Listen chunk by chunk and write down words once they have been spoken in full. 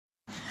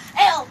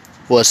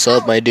What's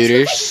up, my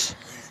duders?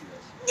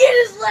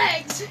 Get his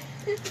legs!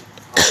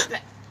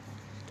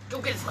 Go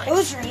get his legs. It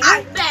was raining.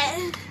 I bet.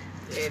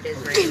 It is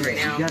raining right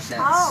now. You got that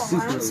Oh,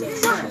 super I don't see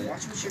it. light.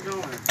 Watch what you're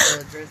going. What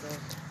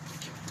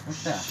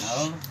the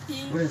hell?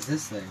 What is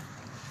this thing?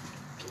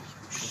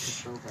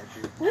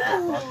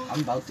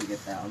 I'm about to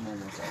get that. I'm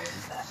almost already.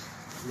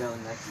 No,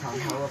 next town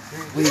hall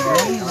upgrade. Wait,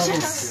 you're only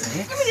level 6?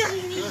 Next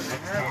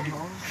town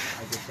hall?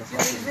 I guess that's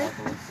like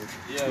level 6.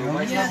 You're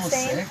only level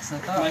 6? I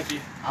thought.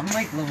 I'm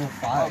like level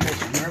 5.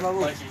 You're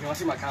level Mikey, you want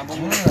to see my combo?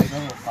 I'm only like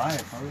level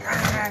 5.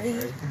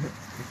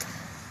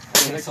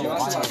 Give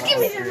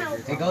me the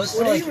milk. It goes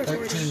to like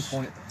 13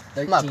 point.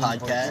 My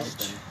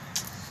podcast.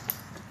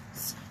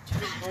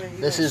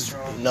 This is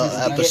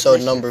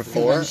episode number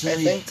 4, I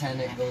Eventually think. 10,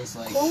 it goes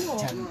like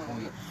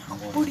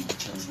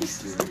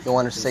 10.1. You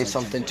want to say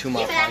something to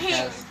my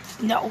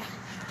podcast? No.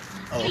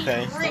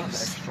 Okay.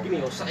 Give me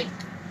your sight.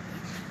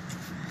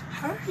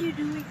 How are you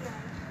doing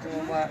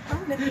that? I'm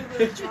gonna be able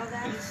to draw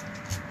that.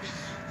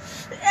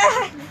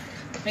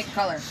 Pick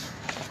color.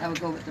 I would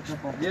go with the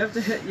purple. You have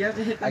to hit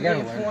the I gotta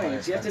main learn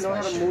points. You have to know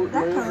how to fire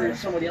move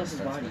somebody else's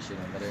That's body. my shit.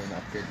 I'm better than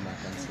upgrade my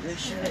fences. This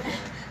shit.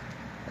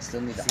 I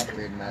still need to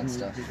upgrade mad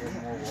stuff.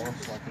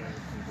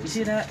 You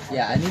see that?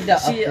 Yeah, I need to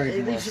See, upgrade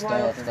it more leaves you wide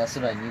stuff. open. That's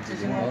what I need to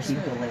do. Most Keep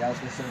people the layouts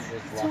the same,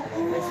 just walk If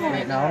along. you Right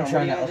ain't now, I'm down,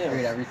 trying to what are you gonna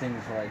upgrade do? everything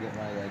before I get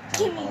my like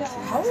Give town me hall that.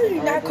 soon. How are you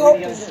not What are you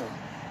coping? gonna do?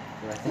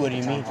 But I think What do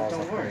you the mean? town hall's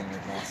Don't worry. upgrading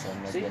it now, so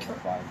I'm like See? level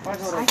 5.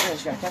 Find out what it is.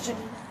 You gotta catch it,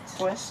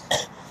 twist.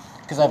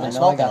 Because I've I been know I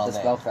smoking got all the day.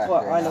 spell factor.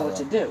 Well, I know now, what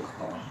to though. do.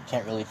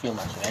 Can't really feel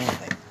much of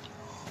anything.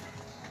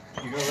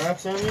 You got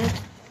wraps on you?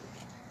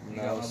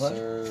 No,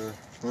 sir.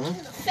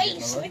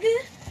 Face,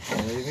 nigga.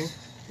 Anything?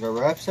 You got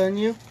wraps on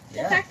you? The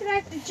fact that I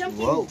have to jump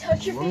in Whoa. and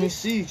touch your Let me face.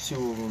 see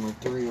 2 of them or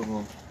 3 of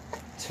them.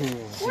 2.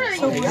 What are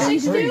So you, we got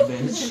 6 three, two? bitch.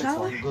 Is it that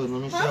one? Good,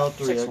 let me see all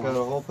 3. I got a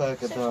whole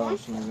pack of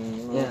those.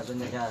 Yeah, then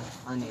they got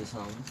onions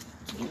home.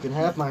 you can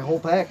have my whole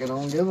pack. I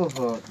don't give a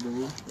fuck,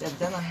 dude. Yeah, but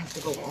then I have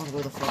to go all the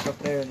way the fuck up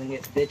there and then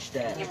get bitched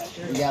at. Give me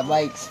You got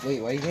bikes.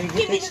 Wait, why you gonna Give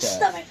get me the bitched at?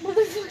 stomach,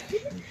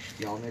 motherfucker.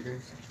 Y'all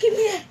niggers? Give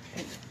me that.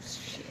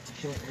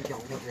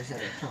 Y'all niggers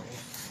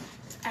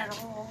At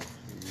all.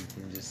 You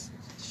can just,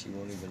 she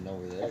won't even know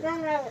we're I'm there.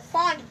 not rather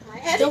fond of my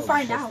head. She'll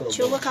find out.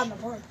 She'll look on the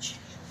porch.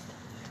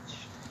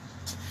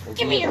 We'll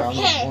Give go me your around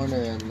head. the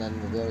corner and then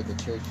we'll go to the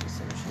church or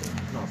some shit.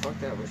 No, fuck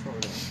that. We're smoking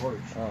on the porch.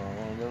 Oh,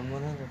 well then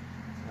whatever.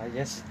 I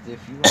guess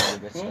if you want to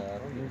get that, I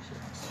don't give a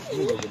shit.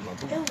 You go get my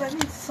boot. Ew, that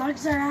means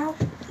slugs are out.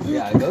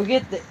 Yeah, go do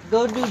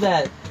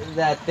that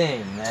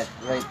thing that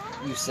right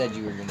you said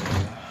you were gonna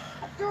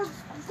do.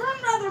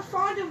 I'm rather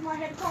fond of my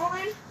head,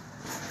 Colin.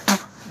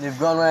 You've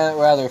grown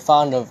rather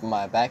fond of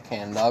my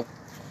backhand, dog.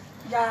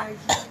 Yeah.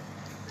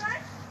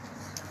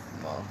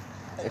 Well,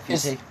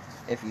 Is-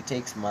 if you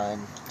takes mine,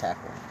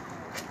 tackle.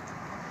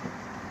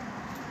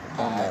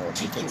 Don't matter if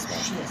he takes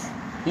mine.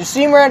 You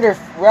seem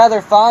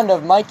rather fond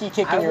of Mikey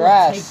kicking your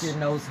ass. Take your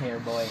nose hair,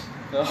 boy.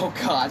 Oh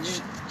God!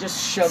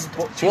 Just shove.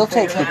 He'll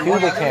take the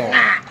pubic hair.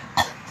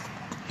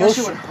 That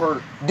shit would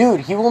hurt. Dude,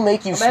 he will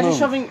make you Imagine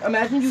smooth.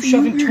 Imagine you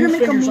shaving you're 2 gonna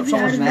make a fingers up movie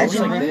someone's out of nose it.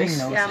 like Imagine this.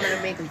 ripping Yeah, I'm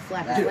gonna make them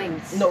flap Dude,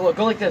 wings. No, look,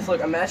 go like this.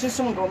 Look, imagine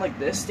someone going like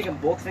this, sticking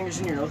both fingers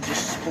in your nose,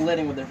 just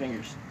splitting with their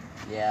fingers.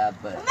 Yeah,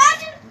 but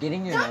Imagine.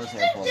 getting your Don't nose you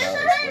hair think pulled this out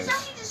hurt is if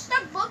worse. you just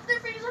stuck both their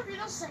fingers up your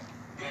nose like,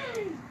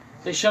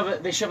 They shove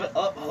it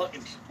up, look,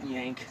 and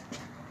yank.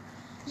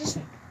 just,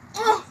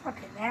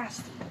 fucking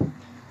nasty.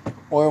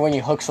 Or when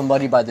you hook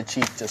somebody by the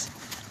cheek, just...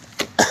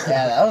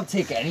 Yeah, that'll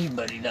take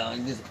anybody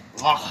down. Just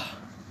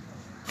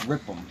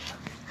rip them.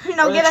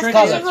 No, Or get the a trick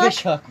is fishing a hook.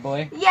 fish hook,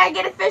 boy. Yeah,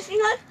 get a fishing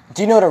hook.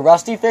 Do you know what a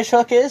rusty fish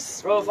hook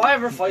is? Bro, if I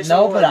ever fight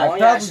No, someone but with I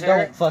long ass probably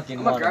hair, don't fucking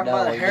I'm gonna want to grab know.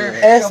 by the what hair. you're-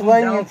 It's Shove 'em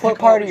when down, you pick put 'em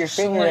part up, of your just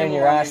finger slam in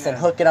your 'em on ass and head.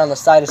 hook it on the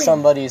side of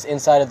somebody's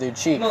inside of their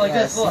cheek. No, like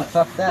Yeah, this, see, look.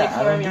 fuck They that. come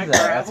I at don't me, do I that.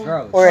 grab That's them.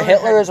 gross. Or a Put my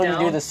Hitler head is when you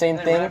down, do the same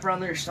and thing wrap around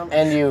their stomach.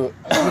 and you You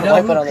know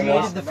wipe who it on the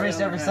created nose. the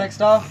first ever sex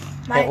doll?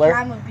 My Hitler?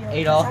 grandma would be like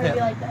Adolf this. I'd be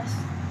Hitler.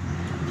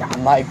 like this.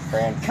 My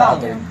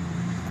grandfather. Colin.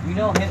 You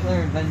know Hitler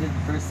invented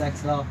the first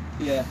sex doll?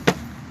 Yeah.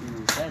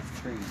 Dude, that's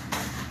crazy.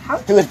 How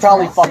He was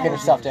probably did you fucking make a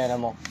that? stuffed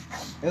animal.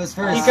 It was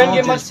for He his couldn't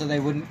get soldiers much- so they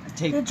wouldn't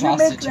take Did you make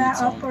prostitutes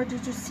that up home. or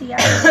did you see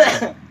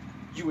it?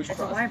 Jewish It's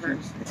a wyvern.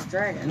 prostitutes. It's a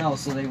dragon. No,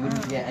 so they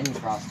wouldn't get any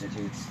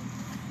prostitutes.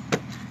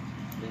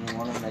 They didn't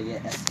want them to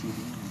get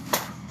STDs.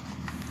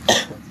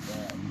 That's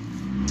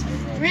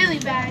bad. Really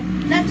bad.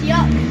 That's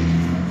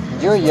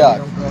yuck. You're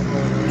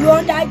yuck. You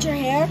want to dye your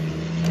hair?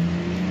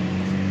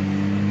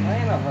 I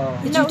am a hoe.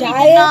 Did No, you he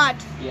dye did it? not.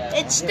 Yeah.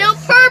 It's still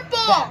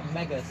purple.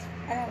 Megas.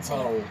 I don't see it.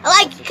 Oh.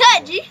 I like your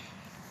cut, G.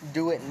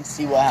 Do it and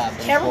see what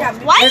happens. Camera got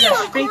me. Why are There's you a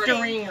sphincter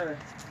recording? ringer.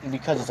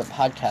 Because it's a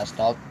podcast,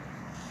 dog.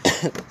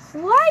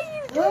 Why are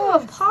you doing a You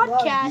will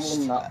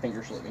podcast? not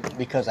finger slip me.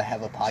 Because I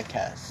have a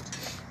podcast.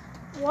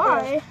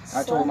 Why?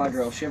 I told my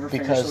girl, if she ever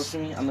finger Because slips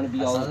me, I'm gonna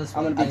be I all. saw this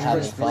I'm one. gonna be I'm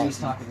having Chris fun. He's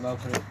talking about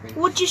putting a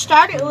What'd you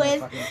start it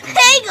with?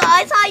 Hey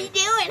guys, how you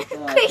doing? I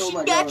told Christian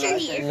my girl Dutcher that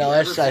here. No,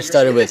 I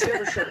started with,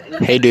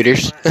 hey,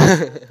 duders.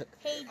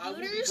 Hey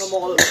Gooters? Come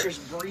all Chris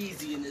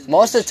Breezy in this.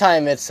 Most of the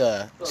time, it's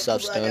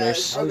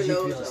sub-stoners. How would you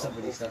feel if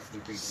somebody stuffed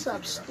your face?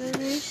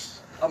 Substoners.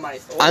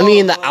 I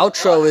mean, the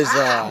outro is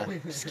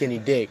skinny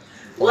dick.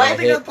 Why Wanna is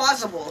hit. that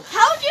possible?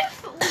 How would you,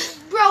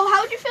 bro?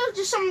 How would you feel if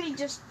just somebody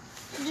just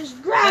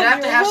grab I'd have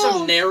to your have whole-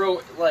 some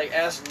narrow, like,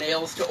 ass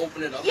nails to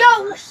open it up. Yo, at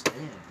first.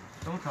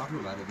 Don't talk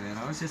about it, man.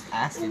 I was just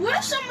asking. what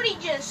if somebody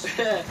just?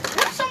 What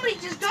if somebody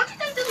just? Don't you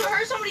think this would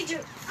hurt somebody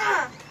just?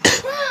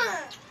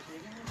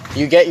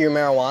 You get your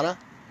marijuana?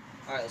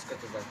 Alright, let's go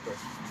to the back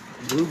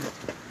door.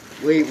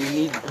 Wait, we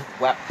need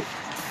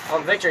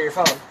Victor, your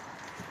phone.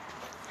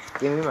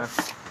 Give me my.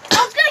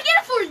 I was gonna get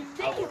it for you. I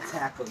Thank you. will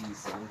tackle you,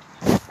 son.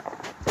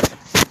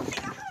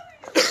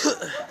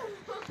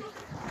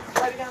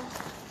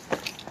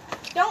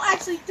 Don't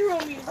actually throw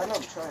me. I know,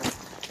 I'm trying.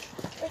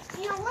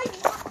 You know what?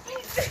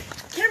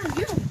 Cameron,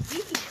 you're a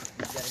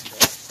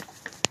baby.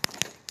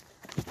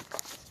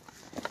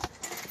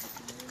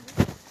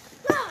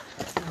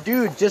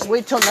 Dude, just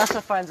wait till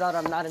Nessa finds out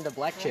I'm not into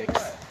black chicks.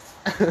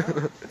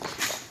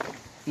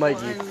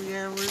 Mikey.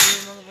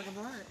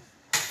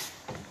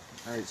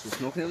 Alright, so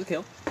smoking is a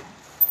kill.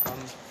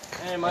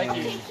 Hey, Mikey.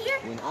 Okay, here,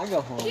 When I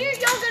go home. y'all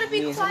gotta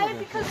be quiet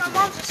because my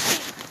mom's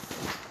asleep.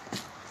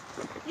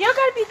 Y'all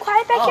gotta be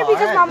quiet back here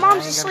because my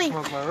mom's asleep.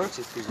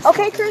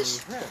 Okay,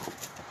 Chris?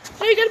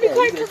 No, you gotta be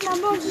quiet because my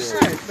mom's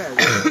asleep.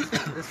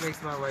 This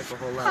makes my life a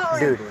whole lot.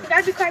 Dude, You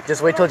gotta be quiet. 'cause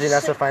just my wait till mom's Janessa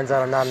asleep. finds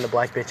out I'm not into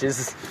black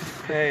bitches.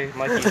 Hey,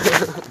 Mikey.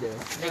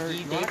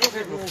 You dated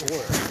her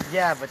before.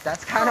 Yeah, but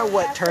that's kind of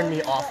what turned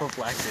me off of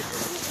black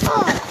bitches.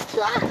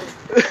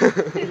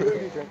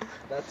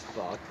 That's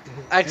fucked.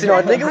 Actually, no,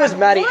 I think it was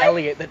Maddie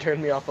Elliott that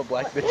turned me off of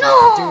black bitches.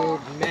 No!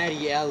 Dude,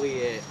 Maddie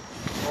Elliott.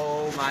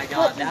 Oh my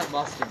god, that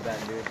must have been,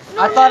 dude.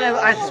 I thought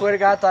I swear to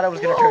God, I thought I was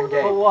gonna turn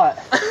gay. what?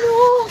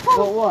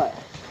 No! what?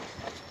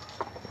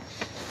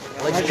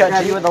 Like you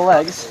cut you with the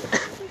legs.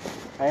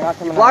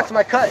 You blocked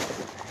my cut.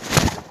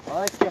 I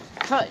like your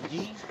cut,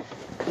 G.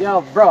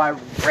 Yo, bro, I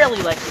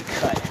really like your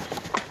cut.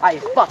 I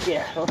fuck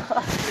yeah.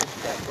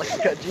 Like you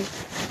cut G.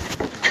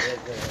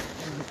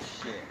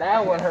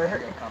 That one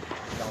hurt.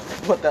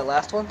 What, that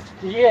last one?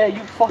 Yeah,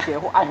 you fuck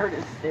it. I heard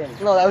it sting.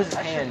 No, that was his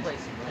hand.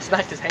 I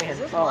smacked his hand.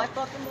 Oh.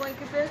 fucking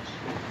blanket, bitch?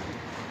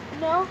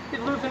 No? He's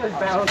losing his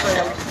balance right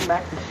now. Just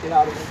smack the shit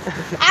out of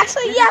him.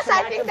 Actually, yes,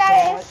 I think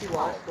that is.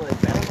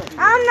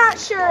 I'm not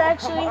sure,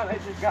 actually. I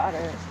just got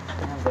it.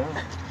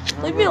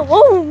 Leave me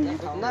alone.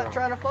 I'm not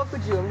trying to fuck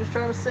with you. I'm just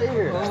trying to sit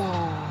here.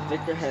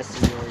 Victor has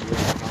to know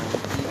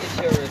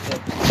your account. You get your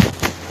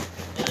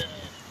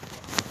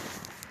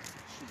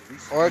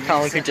Or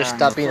Colin could just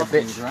stop being a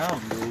bitch.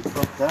 Ground, dude.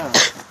 Fuck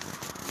that.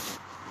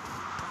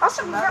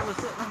 Also,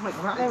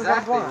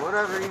 Exactly,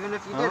 whatever, even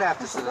if you did have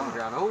to sit on the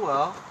ground. Oh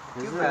well.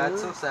 Too bad,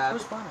 so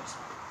sad.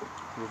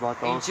 We're about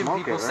to all Ancient smoke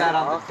people it, sat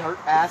right? on the dirt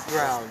ass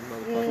ground,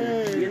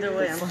 motherfucker. Either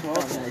way, I'm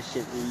smoking that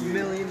shit.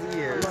 Millions of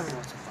years.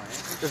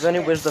 If there's any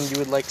wisdom you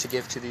would like to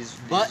give to these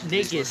Butt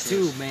naked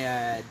too, may I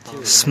add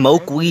too.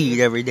 Smoke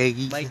weed every day.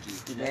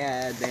 Mikey, may I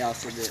add, they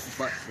also get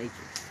butt naked.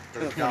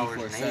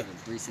 $24/7,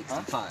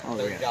 365. Oh,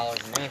 yeah.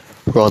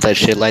 $30 roll that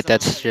shit, light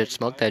that shit,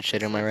 smoke that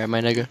shit. Am I right,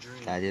 my nigga?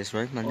 That is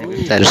right, my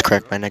nigga. That is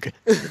correct, my nigga.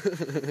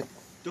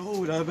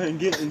 Dude, I've been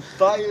getting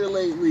fire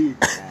lately.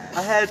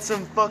 I had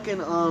some fucking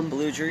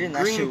Blue Dream,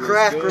 that shit green was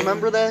crack. good.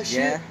 Remember that shit?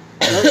 Yeah.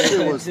 That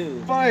shit was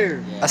Too.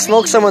 fire. I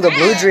smoked some of the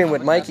Blue Dream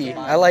with Mikey.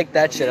 I like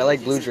that shit. I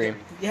like Blue Dream.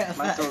 Yeah,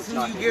 My that's throat's who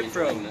not you gonna get be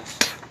from. doing this.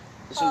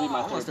 This will be my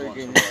I'll third start one.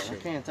 getting this I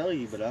shit. can't tell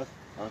you, but I'll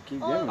keep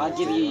giving Oh, it. I'll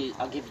give you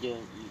your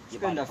It's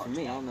good enough for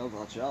me. I don't know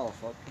about y'all.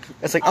 Fuck.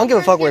 It's like, I don't give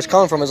a fuck where it's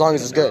coming from as long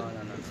as it's good.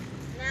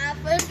 Nah,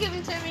 first give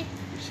it to me.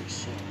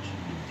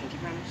 Pinky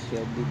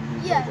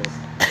promise? Yes.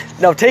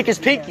 No, take his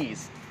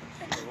pinkies.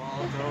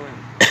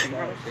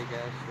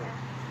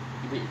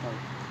 You beat your tongue.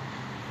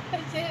 I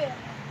did.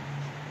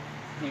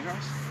 Pinky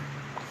promise?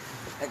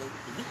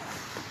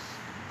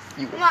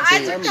 My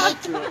eyes are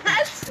closed.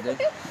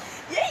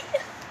 Yay!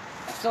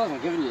 I feel like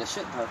I'm giving you the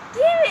shit, though.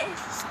 Damn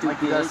it!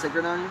 Mike, you got a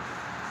cigarette on you?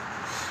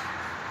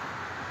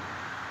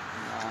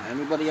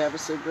 Anybody have a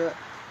cigarette?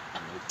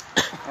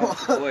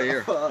 Oh, wait,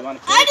 here. You want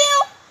a I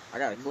do! I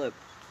got a clip.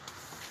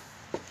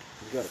 You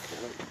got a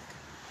clip.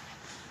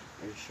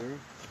 Are you sure?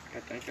 I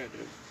think I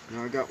do.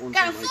 No, I got one.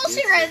 Got a from full Mike.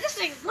 cigarette. This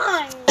thing's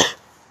mine. I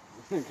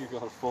think you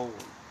got a full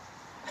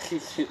one.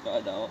 Shit,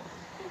 I don't.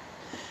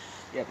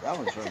 Yeah, but that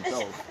one's for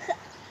himself.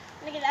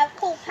 Look at that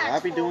cold pack. I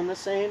be doing the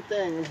same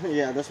thing.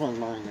 Yeah, this one's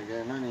mine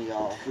again. None of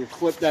y'all. We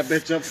flipped that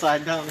bitch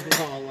upside down and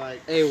all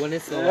like. Hey, when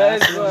it's the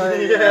That's last one. right.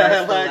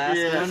 Yeah, the like last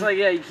yeah. It's like,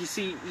 yeah, you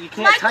see, you can't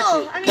Michael,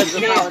 touch it. I mean, because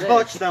of yeah. how it is.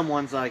 Touch them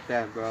ones like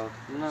that, bro.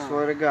 No.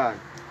 Swear to God.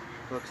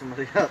 Fuck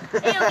somebody up.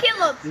 Hey, yo,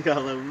 Caleb. You gotta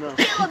let them know.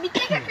 Caleb, you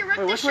think I can rip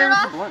Wait, this which way shirt was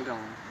the off? blunt going?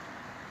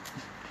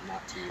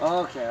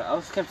 Oh, okay, I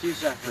was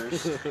confused at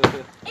first. Hey,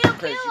 yo,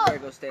 Chris, you better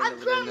Caleb. go stand I'm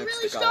over there growing next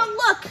really to strong. God.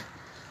 Look.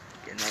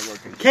 Getting that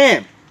working.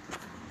 Cam!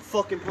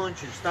 Fucking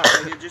punch you. Stop,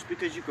 nigga. Just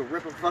because you could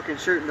rip a fucking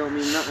shirt don't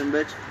mean nothing,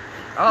 bitch.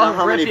 Know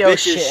how many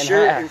bitches'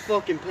 shirt and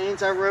fucking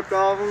pants I ripped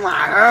off? I'm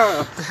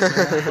like,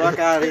 fuck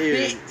out of here.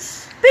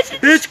 Bitch,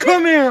 Bitch,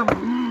 come here!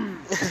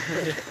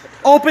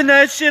 Open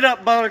that shit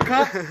up,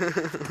 Buttercup.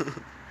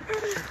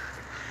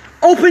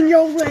 Open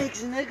your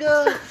legs,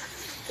 nigga.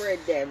 Spread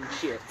them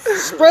shit.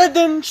 Spread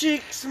them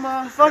cheeks,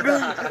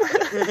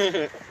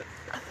 motherfucker.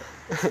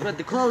 Spread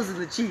the clothes and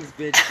the cheese,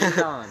 bitch. Get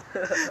it on.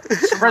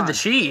 Spread the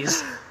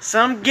cheese.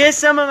 Get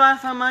some of my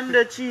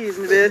Famunda cheese,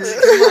 bitch.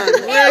 Come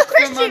on, lick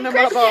from under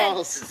my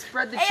balls.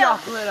 Spread the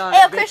chocolate on Hey,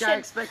 it, bitch. Christian, I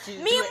expect you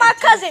to me do and it my in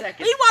 10 cousin,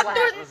 seconds. we walked Flat,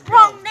 through let's the go.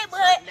 wrong Do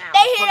neighborhood. it now.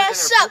 They hear Put it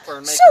us in her suck. pooper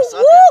and make So her suck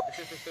whoop.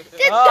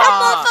 This dumb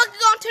motherfucker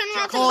gonna turn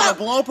around Call it a and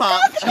blow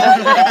pop.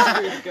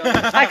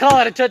 I call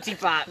it a Tootsie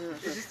Pop.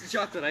 It's just a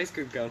chocolate ice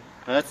cream cone.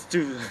 That's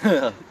too.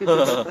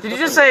 Did you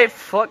just say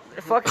fuck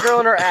a girl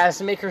in her ass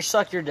and make her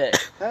suck your dick?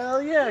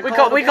 Hell yeah. We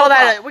call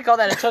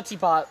that a Tootsie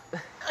Pop.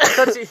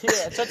 Tootsie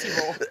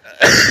Bowl.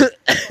 That's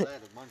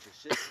a bunch of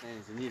shit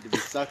stains that need to be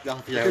sucked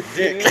off your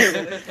dick.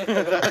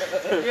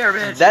 Here,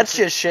 bitch. That's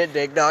just shit,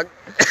 dick dog.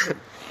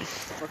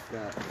 Fuck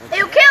that. Hey,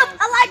 yo, Caleb,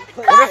 I like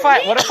the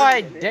cut. What if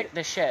I dick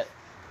the shit?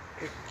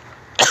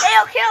 Hey,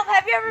 yo, Caleb,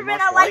 have you ever You been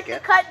must I like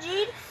like the cut,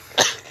 Gene?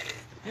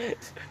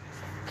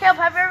 Caleb,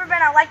 have you ever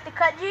been I like the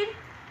cut, Gene?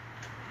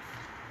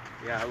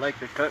 Yeah, I like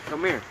the cut.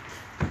 Come here.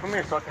 Come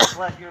here so I can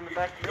slap you in the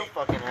back of your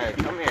fucking head.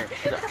 Come here.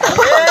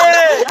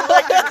 Yeah, you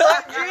like the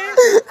cut, G?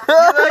 You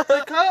like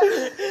the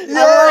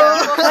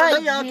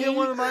cut? Y'all get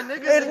one of my niggas.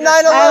 It's and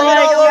 9/11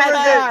 all over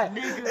that.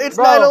 again. It's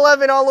Bro,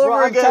 9/11 all over Bro,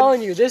 I'm again.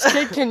 telling you, this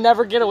kid can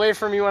never get away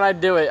from me when I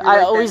do it.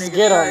 I always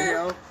get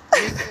him.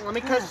 Let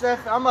me catch that.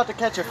 I'm about to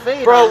catch a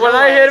fade. Bro, on when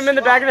your I hit ass. him in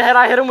the back of the head,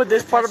 I hit him with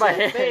this part of my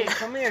Fade. hand.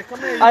 Come here, come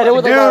here. I hit him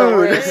with my Dude.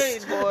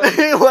 wrist. Fade, boy.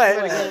 He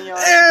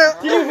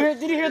went.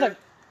 Did you hear the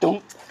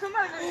dunk?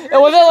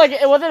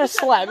 It wasn't a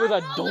slap, it was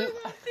a dunk.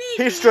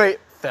 He straight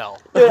fell.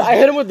 Dude, I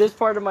hit him with this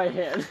part of my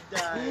hand.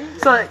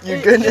 So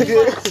You good,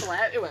 nigga?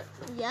 slap, it went.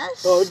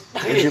 Yes. Would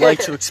you like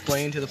to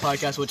explain to the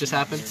podcast what just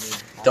happened?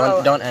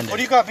 Don't end What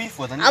do it. you got beef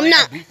with? I'm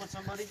not. Beef with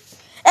somebody?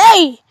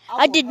 Hey,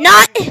 I did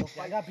not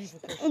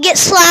get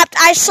slapped.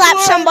 I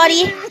slapped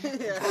somebody.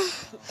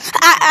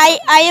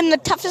 I am the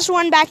toughest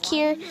one back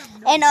here.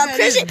 And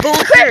Christian,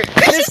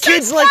 This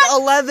kid's like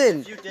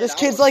 11. This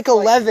kid's like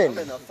 11. I'm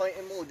in a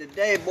fighting mood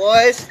today,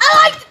 boys.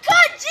 I like the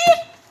cut, G.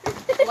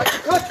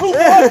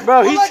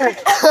 Bro, he turned,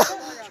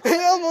 He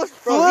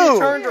almost bro, he flew.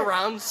 turned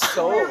around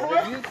so.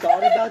 Have you thought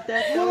about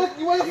that?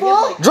 You want to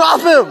fall?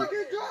 Drop him.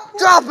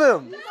 Drop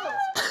him.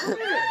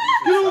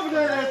 Get over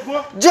there, ass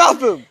boy. Drop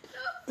him.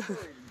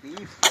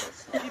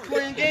 Keep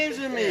playing games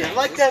with me. I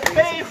like that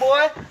fade,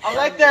 boy. I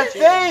like that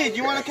fade.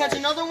 You want to catch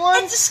another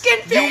one? It's a skin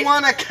You fade.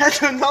 want to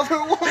catch another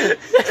one?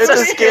 It's a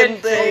skin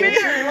Come thing.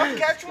 here. You want to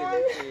catch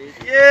one?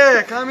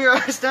 Yeah, calm your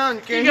ass down.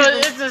 You He can't goes, even-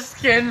 it's a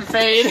skin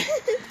fade.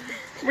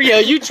 Yo,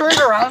 you turned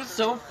around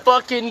so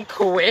fucking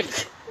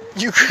quick.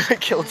 You could have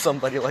killed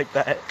somebody like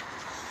that.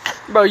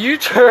 Bro, you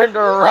turned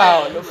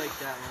around.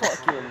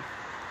 Fucking.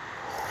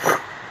 I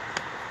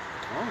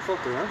don't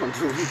fuck around,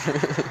 dude.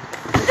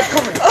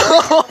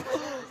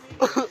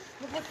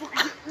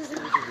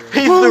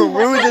 He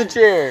threw the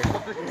chair.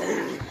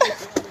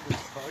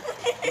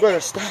 You better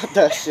stop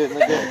that shit,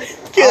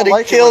 nigga. Killed, I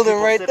don't killed it him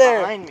when right people sit there.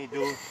 behind me,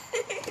 dude.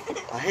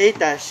 I hate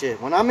that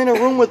shit. When I'm in a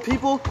room with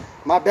people,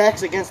 my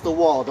back's against the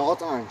wall at all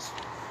times.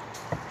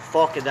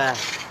 Fuck that.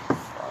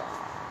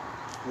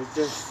 It's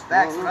just.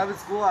 Max, when I'm in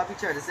school, I'll be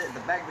trying to sit in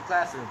the back of the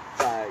classroom.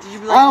 Did you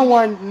be I like, don't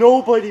want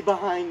nobody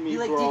behind me, you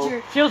like bro.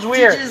 teacher? Feels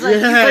weird. Teachers like, Yeah.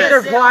 you Like gotta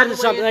they're sit plotting all the way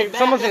something, in like the back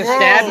someone's of the gonna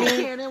class. stab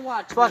me. And then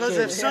watch. Because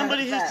if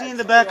somebody hits me in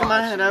the back of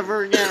my head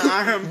ever again,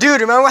 I am.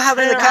 Dude, remember what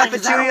happened in the I don't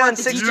cafeteria in want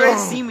the 6th teacher grade? to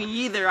see me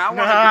either. I want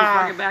to Nah. be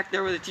fucking back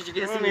there where the teacher I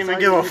gets to don't me. even so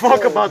give I a can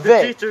fuck tell. about the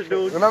Vic, teacher,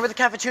 dude. Remember the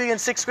cafeteria in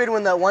 6th grade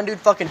when that one dude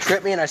fucking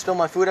tripped me and I spilled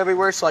my food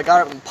everywhere, so I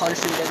got up and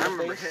punched him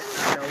in the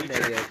face? No,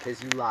 nigga,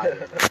 because you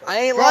lied. I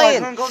ain't Bro, I lying.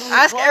 couldn't go to his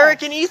Ask class.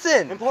 Eric and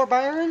Ethan. In Port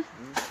Byron?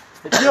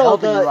 It's Yo,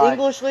 helping you the lie.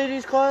 English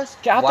ladies class?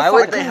 Get out Why the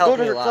would I fuck- they couldn't help go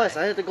to me her lie? class.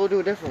 I had to go to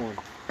a different one.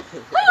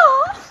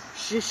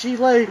 She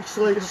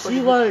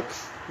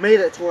made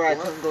it to where I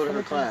couldn't go to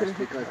her class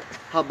because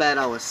how bad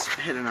I was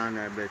hitting on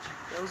that bitch.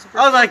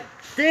 I was like,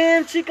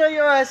 damn, Chica,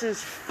 your ass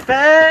is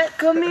fat.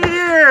 Come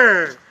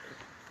here.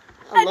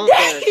 I love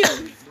that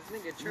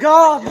shit.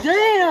 God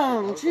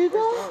damn, Chica.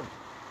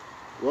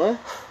 What?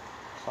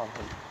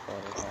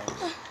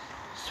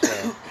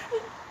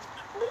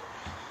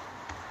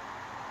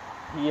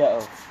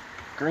 Yo,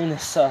 green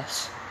is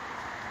sus.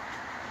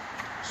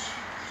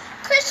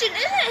 Christian,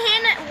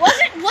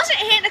 wasn't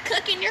Hannah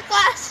Cook in your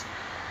class?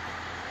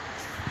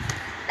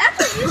 That's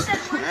what you said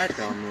once. That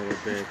dumb little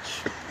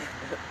bitch.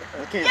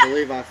 I can't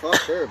believe I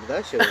fucked her, but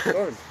that shit was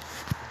fun.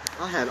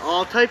 I had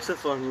all types of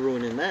fun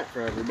ruining that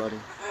for everybody.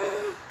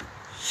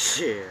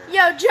 Shit.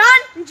 Yo, John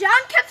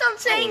kept on I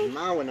was saying.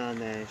 mowing on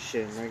that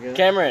shit, nigga.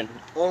 Cameron,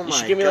 Oh my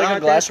should give me, like, a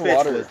God, glass that of bitch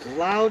water. was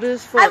loud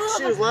as I fuck. will-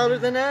 She was louder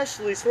than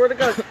Ashley. Swear to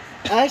God,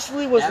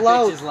 Ashley was That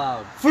loud bitch is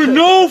loud. for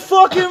no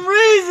fucking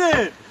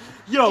reason.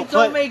 Yo, It don't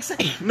but make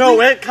sense. no,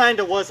 it kind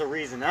of was a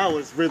reason. I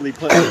was really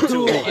putting it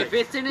to it. If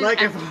it's in an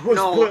Like if I was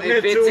no, putting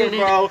if it it's to in it,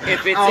 bro,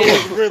 if it's I in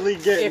was really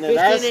getting if it.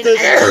 That's it's in the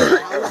an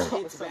empty house,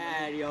 it's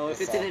bad, yo.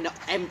 If it's in an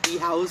empty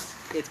house,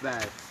 it's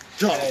bad.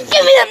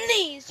 Give me them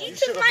knees. You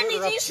took my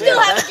knees and you still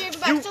haven't given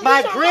back. So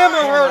My these are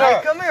grandma mine. heard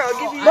her. Come here, I'll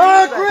give you.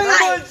 My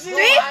grandma.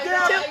 Three,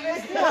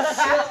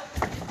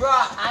 Bro,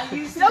 I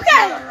used to.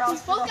 Okay,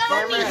 he's both got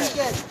on me.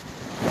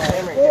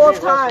 4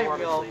 times,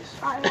 yo.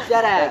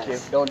 Dead ass. Thank you.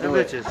 Don't do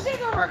it. Bitches. Okay,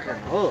 go.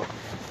 Oh.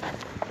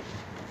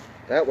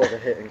 That was a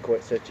hit and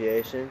quit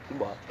situation. It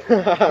was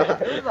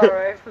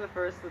alright for the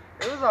first.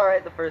 It was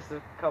alright the first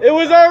couple. It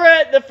was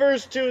alright the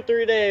first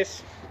 2-3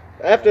 days.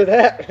 After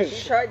that,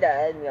 She tried to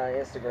add me on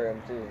Instagram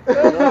too. It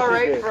was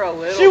alright for a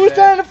little. she was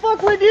trying to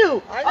fuck with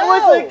you. I I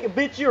was know. like,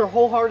 bitch, you're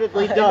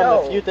wholeheartedly I dumb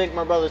know. if you think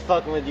my brother's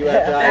fucking with you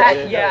after I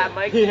did.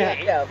 Mike.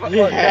 Yeah. fuck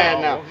Yeah,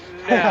 no.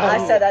 no. I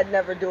said I'd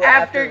never do it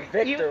after, After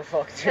Victor you-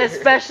 fucked her.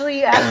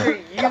 Especially after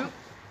you,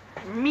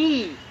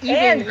 me,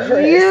 And even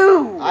Chris.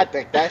 you, I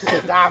think that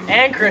shit.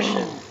 and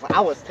Christian.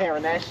 I was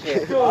tearing that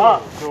shit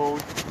up,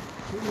 dude.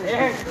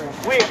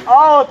 We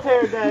all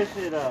tear that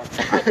shit up.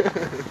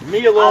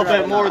 Me a little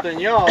bit more than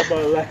y'all,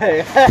 but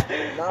like.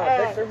 Nah,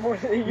 Victor more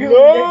than you,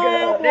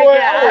 No, nigga. boy,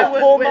 I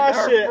would pull with my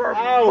her shit for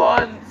out.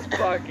 months,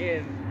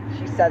 fucking.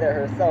 She said it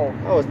herself.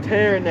 I was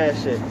tearing that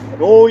shit.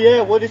 Oh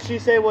yeah, what did she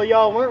say? Well,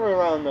 y'all weren't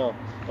around though.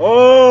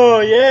 Oh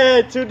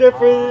yeah, two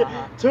different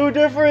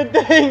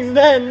things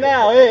then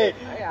now. Hey,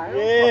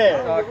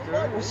 yeah,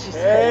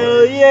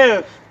 hell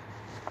yeah.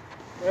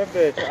 That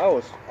bitch, I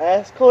was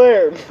ass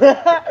clear.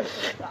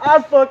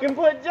 I fucking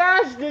put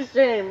Josh to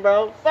shame,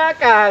 bro.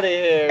 Fuck out of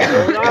here,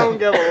 dude. I don't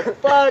give a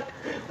fuck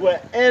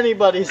what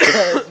anybody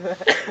says.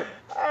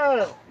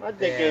 My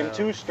dick game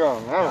too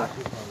strong. I don't.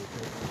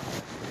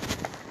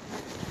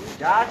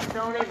 Josh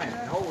don't even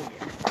know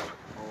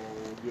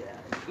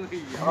yet.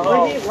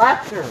 But he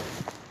left her.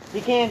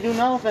 He can't do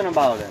nothing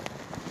about it.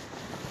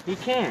 He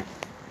can't.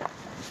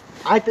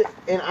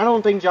 And I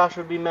don't think Josh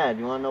would be mad.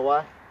 You wanna know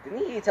why?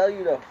 Didn't he tell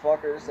you to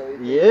fuck her so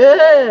he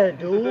Yeah,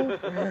 dude.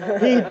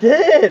 He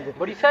did.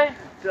 What do you say?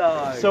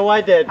 So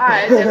I did.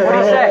 Alright, then what do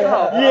you say?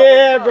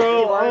 Yeah,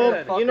 bro.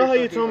 wanted You know how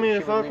you told me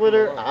to fuck with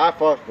her? I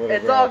fucked with her.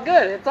 It's bro. all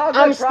good. It's all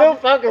good. I'm still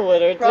fucking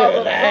with her too.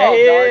 problem solved, dog.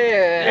 You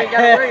ain't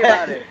gotta worry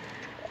about it.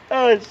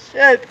 Oh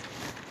shit.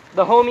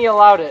 The homie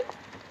allowed it.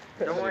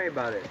 Don't worry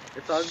about it.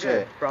 It's all Shit.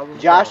 good. Problem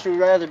Josh solved.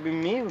 would rather be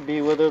me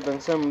be with her than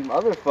some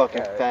other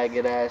fucking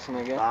faggot ass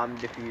nigga. I'm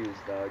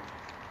diffused, dog.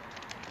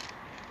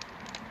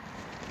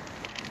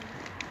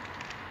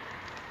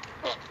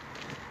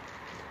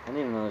 I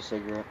need another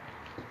cigarette.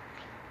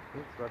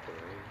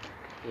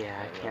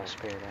 Yeah, I can't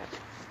spare that.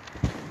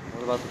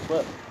 What about the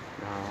clip?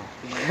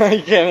 No.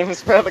 You can't even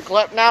spare the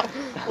clip now?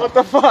 What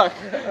the fuck?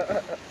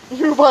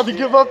 You about to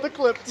give up the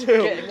clip too.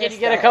 Can you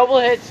get a couple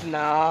hits?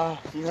 No.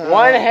 No.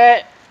 One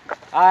hit. You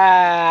still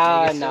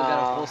got a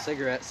No. full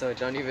cigarette, so it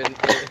don't even.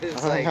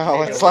 It's like.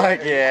 No, it's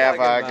like, yeah,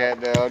 fuck it,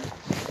 dude.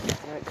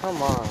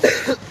 Come on.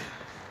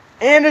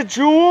 And a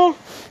jewel?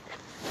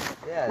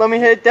 Yeah. Let me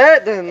hit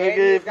that then, nigga.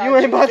 you If got you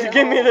ain't about to juice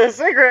give me at the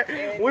cigarette,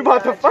 And we you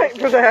about to got fight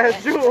juice for at that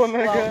home. jewel,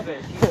 nigga.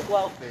 Squellfish. He's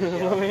squellfish, yo.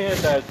 Let me hit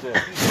that shit.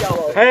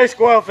 Yellow. Hey,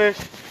 squellfish.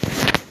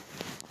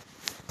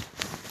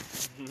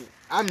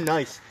 I'm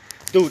nice.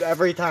 Dude,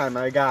 every time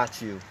I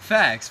got you.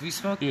 Facts. We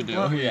smoked the do,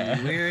 blunt. yeah.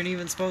 We weren't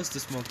even supposed to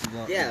smoke the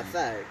blunt. Yeah,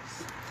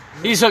 facts.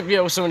 He's hooked me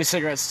up with so many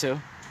cigarettes too.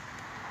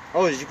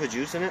 Oh, did you put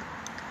juice in it?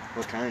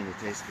 What kind? It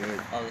tastes good.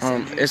 Oh, the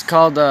same juice? It's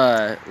called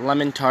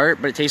lemon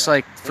tart, but it tastes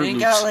like We Fruit ain't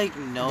Loops. got like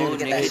no Dude,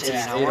 get that nicotine.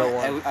 shit I, out.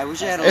 want, I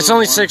wish I had a It's little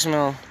only more. 6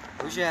 mil.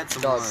 I wish I had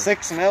some more.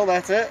 6 mil,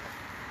 that's it?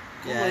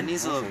 Yeah, it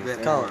needs a little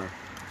bit Count. more.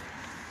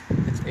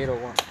 It's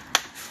 801.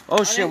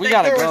 Oh shit, we I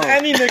gotta didn't think go.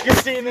 there was any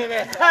nicotine in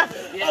it. I was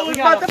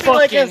we about gotta to be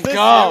like, fucking is this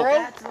go. zero?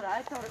 That's what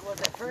I thought it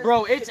was at first.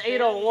 Bro, it's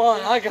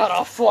 801. I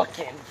gotta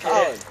fucking go.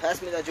 Oh,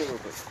 pass me that juice real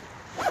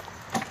quick.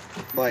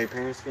 Why, your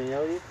parents gonna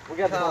yell at you? We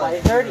got to go by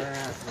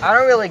 8:30. I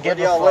don't really Where give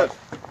do a y'all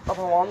fuck. live? Up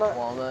in Walnut.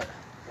 Walnut.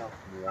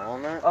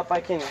 Walnut? Up by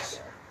Kings.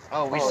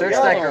 Oh, we Oh, searched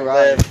y'all that don't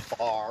garage. live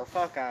far.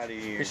 Fuck out of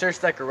here. We searched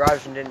that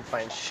garage and didn't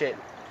find shit.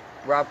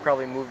 Rob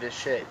probably moved his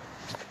shit.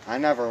 I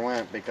never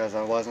went because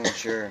I wasn't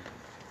sure.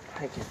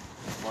 Thank you.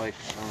 Like,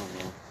 I don't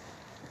know.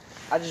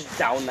 I just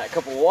downed that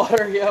cup of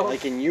water, yo.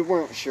 Like, and you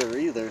weren't sure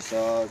either, so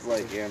I was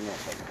like, yeah, I'm not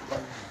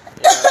fucking.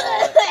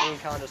 Me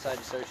and Colin decided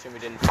to search and we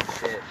didn't find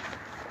shit.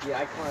 Yeah,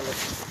 I climbed up.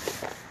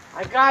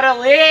 I gotta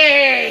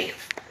leave!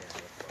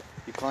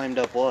 You climbed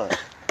up what?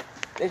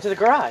 Into the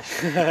garage.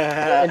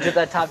 Into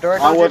that top door.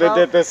 I would have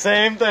did the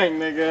same thing,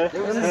 nigga.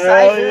 There was a Hell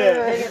side yeah.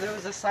 door. Nigga, there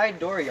was a side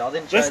door. Y'all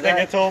didn't try This that.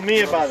 nigga told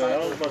me about it. I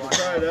was about to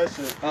try that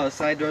shit. Oh,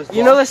 side doors.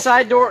 You know the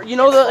side door? You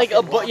know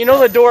the you know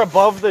the door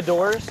above the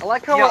doors? I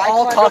like how Yeah, we're I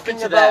all climbed up talking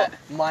into about that.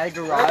 my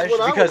garage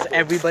what I because would do.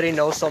 everybody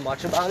knows so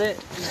much about it.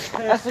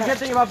 That's the good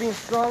thing about being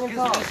strong and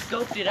tall.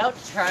 scoped it out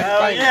to try to Hell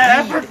find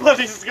yeah,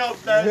 everybody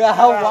scoped that shit I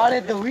out.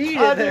 wanted the weed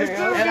I in did there.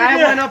 too, yo. And I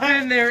went up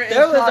in there and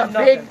There was saw a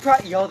nothing.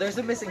 big yo, there's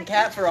a missing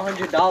cat for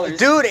 $100.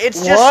 Dude,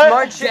 it's just What?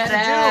 smart shit to do.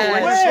 When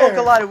you Where? smoke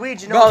a lot of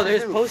weed, you know Bro, what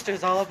there's to do.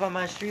 posters all up on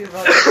my street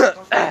about Swear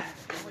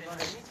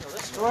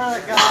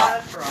to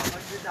God.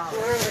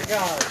 Swear to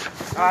God.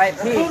 Alright,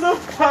 Who the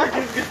fuck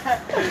is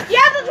that? Yeah,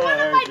 there's one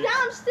on my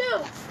downs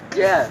too.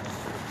 Yeah.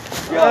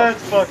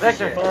 That's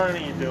fucking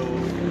funny,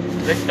 dude.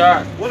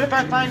 Victor. What if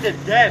I find it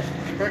dead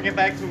and bring it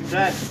back to him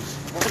dead?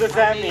 What does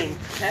that mean?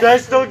 Do I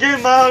still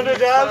get my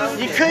 $100?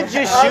 You could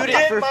just I'll shoot it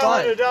get for my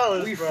fun.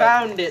 $100, We bro.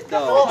 found it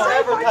though. False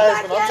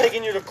advertisement. I'm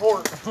taking you to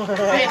court.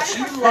 Bitch,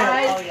 you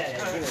lied.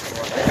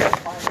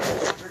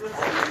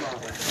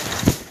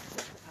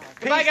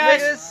 Bye,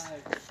 guys. Niggas.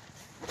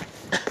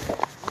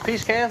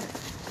 Peace, Cam.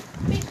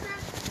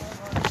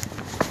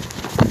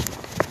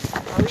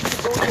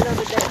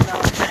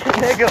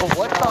 Nigga,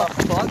 what the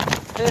fuck?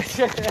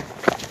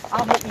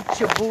 I'ma eat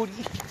your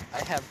booty. I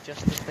have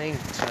just the thing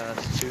to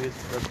soothe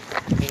the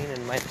pain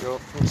in my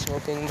throat from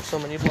smoking so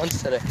many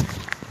blunts today.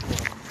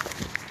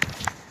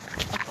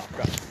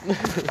 Do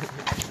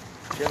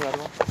you have another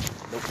one?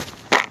 Nope.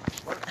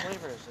 What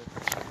flavor is it?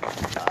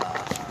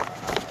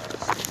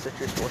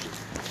 Citrus bushes.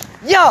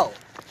 Yo!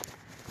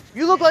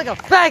 You look like a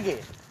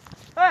faggot!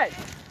 Hey,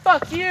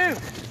 fuck you.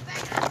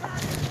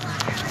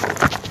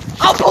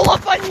 I'll pull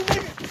up on you,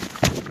 nigga!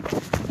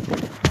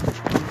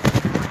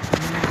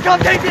 Come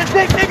take this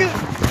dick, nigga!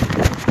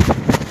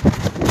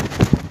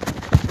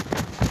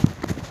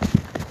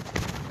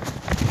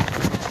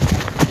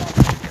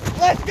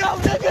 Let's go,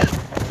 nigga!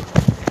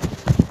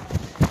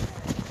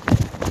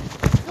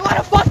 You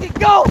wanna fucking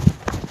go?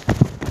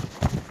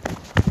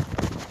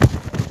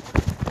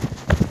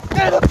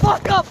 Get the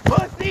fuck up,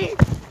 pussy!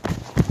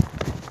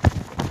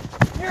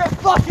 You're a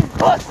fucking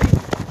pussy!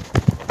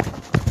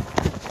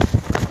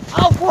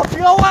 I'll whoop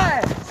your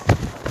ass!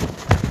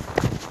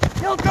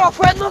 Your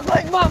girlfriend looks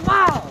like my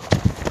mom!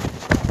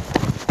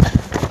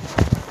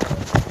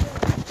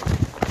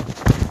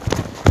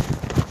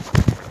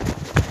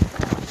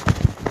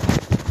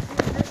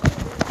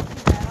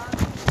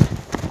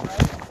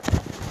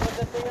 But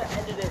the thing that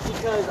ended it,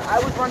 because I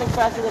was running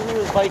faster than he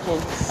was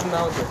biking.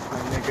 Smell this, my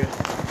nigga.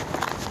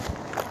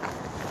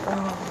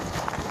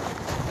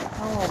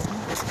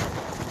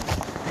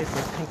 Hey,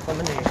 some pink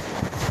lemonade.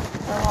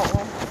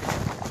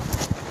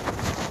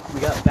 We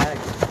got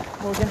bags.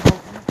 We're gonna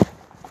help you.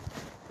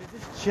 They're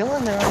just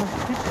chilling there on the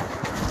street.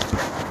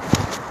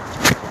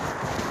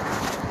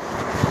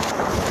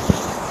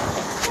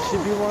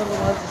 Should be one of the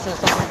ones that says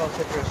something about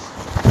citrus.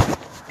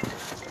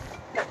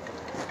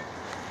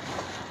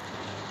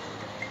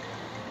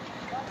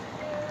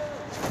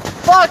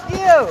 Fuck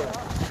you!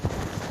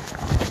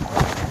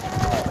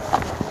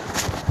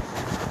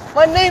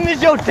 My name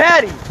is your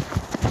daddy!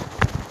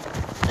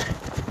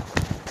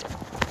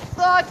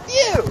 Fuck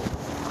you!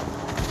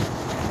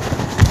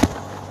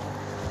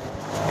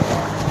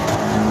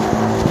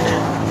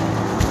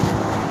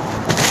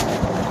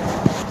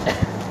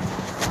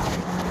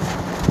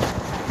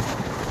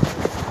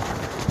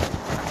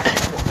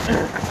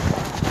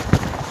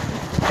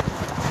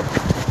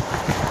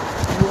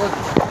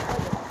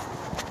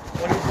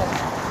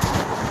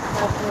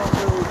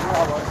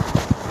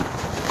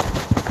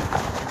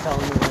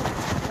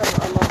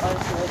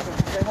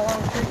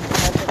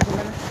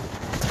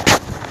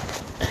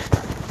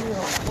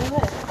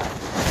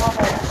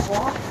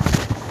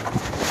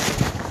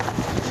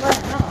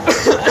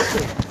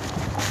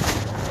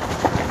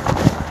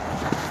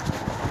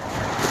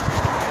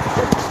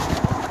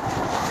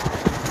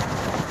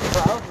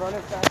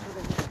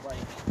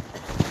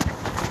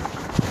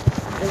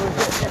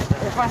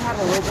 If I had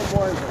a little bit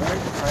more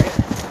endurance, right?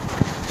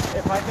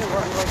 If I'd been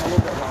running like a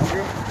little bit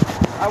longer,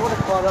 I would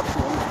have caught up to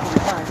him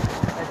every time.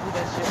 I do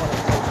that shit when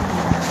I'm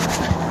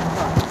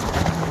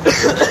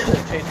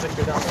Chase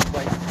Victor down this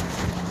way.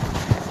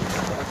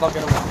 I'm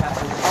fucking almost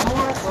passing. I'm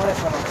more athletic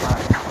when I'm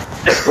flying.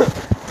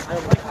 I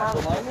like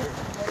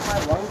my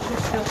lungs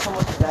just feel so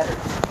much better.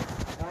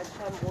 And I just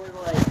have more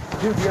like,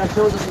 Dude, we got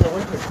shows us in the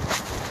winter.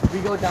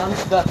 We go down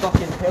to that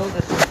fucking hill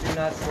that says do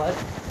not sled.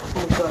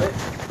 We got it.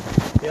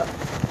 Yep.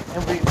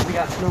 And we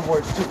got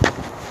snowboards too.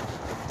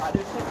 I do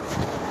too.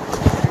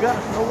 You got a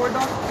snowboard,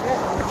 dog?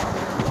 Yeah.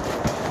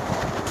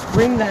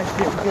 Bring that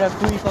shit. We could have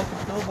 3 fucking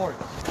snowboards.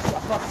 I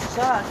fucking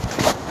suck.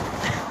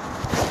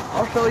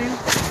 I'll show you.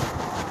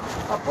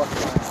 I bust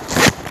my ass.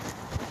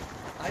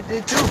 I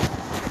did too.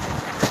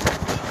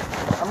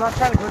 I'm not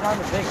trying to go down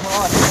the big hill.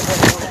 I just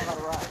don't know how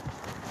to ride.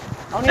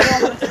 I don't even know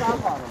how to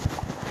stop on them.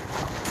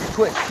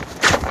 Twitch.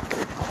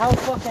 How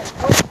fucking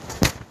quick?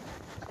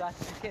 As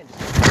fast as you can.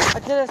 I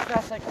did as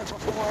fast as I could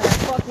before. I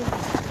fucking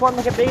spun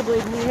like a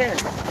Beyblade in the air.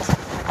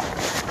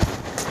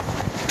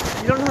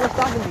 You don't know how to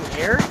stop in the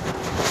air?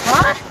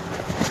 Huh?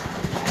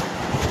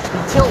 You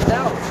tilt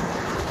down.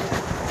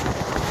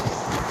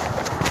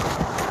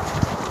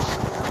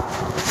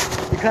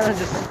 You kind of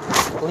just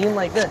lean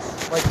like this,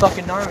 like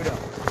fucking Naruto.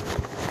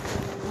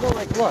 No,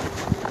 like, look.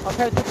 I'll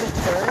try to take this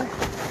turn.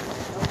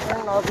 I'll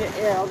turn, I'll get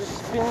air. I'll just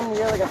spin in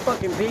the air like a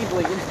fucking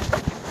Beyblade.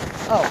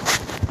 Oh.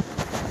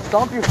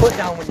 Stomp your foot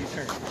down when you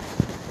turn.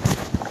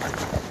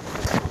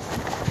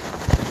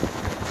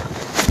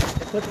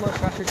 It puts more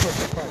pressure towards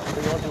the front, so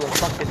you don't do a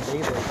fucking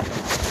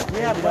Beyblade.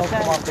 Yeah, you but don't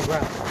come off the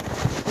ground.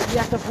 But you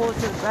have to pull it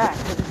to the back,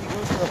 because if you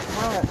go to the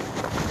front,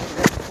 you're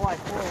going to fly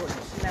forward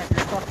and snap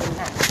your fucking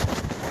neck.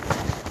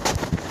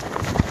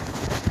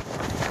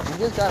 You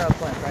just gotta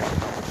apply pressure.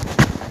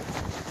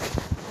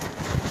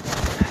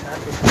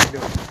 That's what you're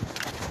doing.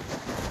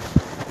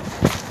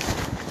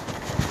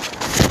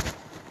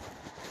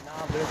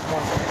 there's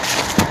one.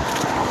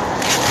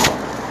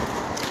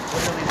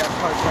 Literally, that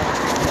part's like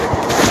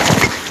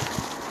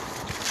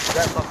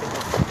that fucking.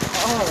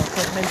 Oh,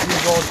 sometimes you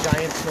roll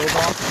giant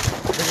snowball.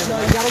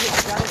 No, you gotta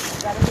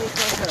make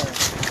like a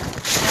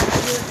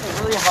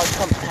really hard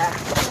compact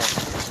tunnel,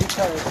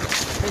 because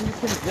then you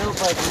can build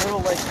like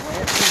little like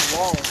ramping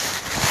walls.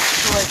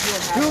 So like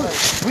you'll have Dude, like,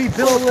 we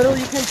built.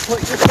 literally you can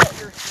put your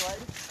sled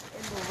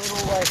in the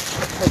little like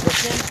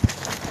position,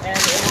 and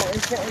it'll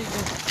instantly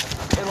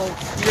it'll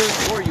steer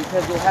for you,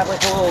 because you'll have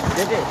like a little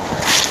divot.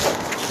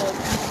 So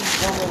you can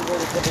determine where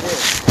the divot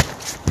is.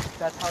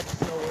 That's how the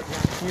snow is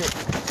right here.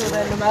 So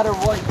then no matter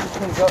what you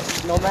can go,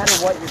 no matter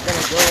what you're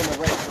gonna go in the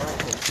right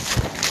direction.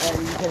 And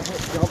you can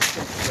hit jumps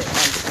and shit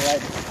on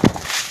sled.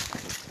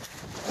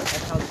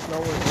 That's how the snow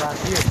was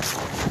last year.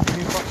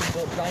 We fucking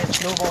built giant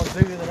snowballs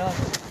bigger than us,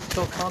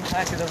 so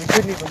compacted that we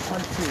couldn't even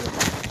punch through it.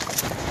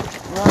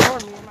 Remember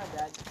me and my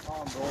dad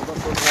rolled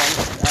up those ones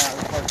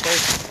our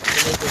place to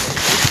make it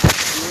reindeer?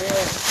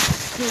 Yeah.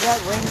 Dude, that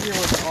reindeer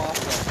was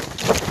awesome.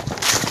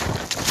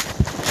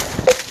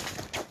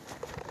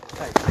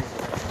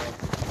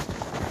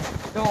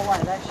 Don't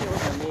lie, that shit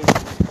was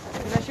amazing.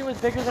 Dude, that shit was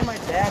bigger than my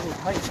dad in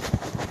height.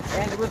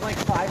 And it was like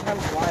 5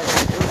 times wider.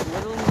 It was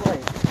literally like,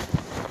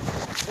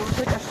 it was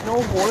like a snow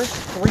horse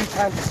 3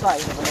 times the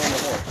size of a normal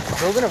horse.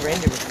 Building a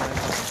reindeer was kind of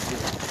fun to do.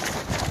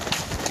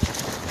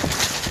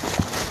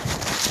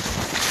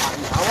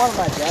 I wanted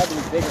my dad to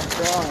be big and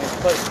strong and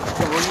put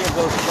 3 of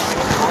those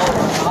giant balls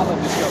on top of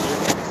each other.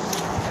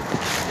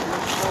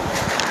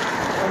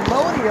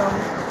 Ammonium?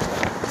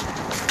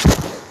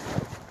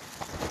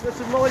 That's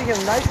ammonium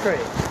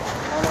nitrate. I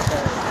don't know what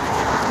that is.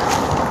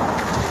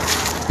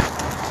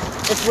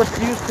 It's what's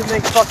used to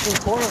make fucking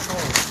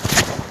chloroform.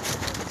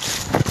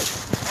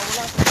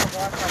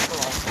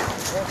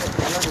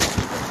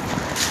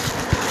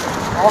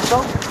 Also,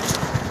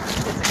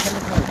 it's a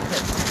chemical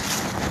mix.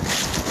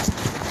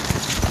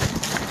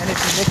 And if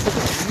you mix it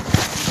with heat,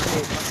 you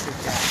create mustard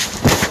gas,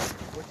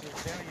 which is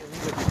very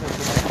illegal because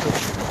the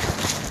nitrogen.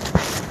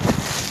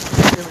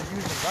 It was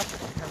used in Russia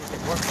to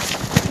chemically work.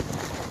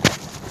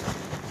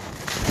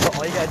 So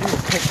all you gotta do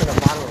is mix in a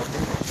bottle of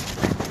noodles.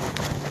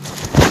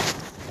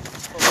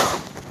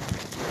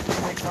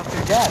 Make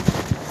mustard gas.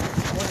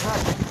 What's that?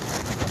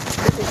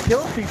 It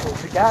kills people,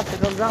 the gas that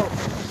comes out.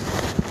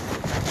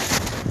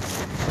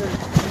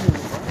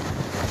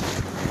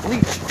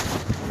 Bleach.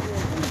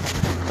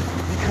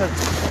 Because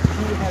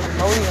he has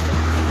ammonium in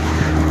it.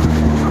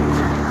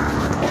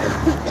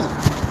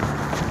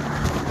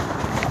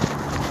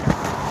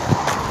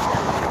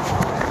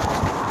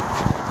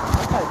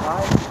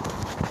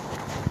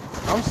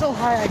 I'm so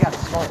high I got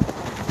smoked.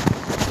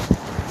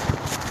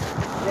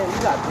 Yeah, you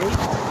got bait.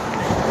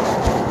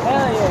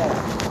 Hell yeah.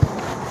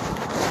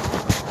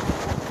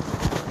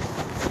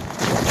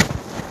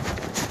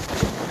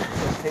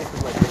 It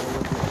tasted like it was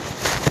good.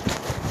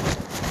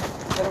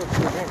 I thought it was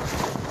 2 drinks.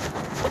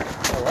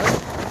 Oh, what?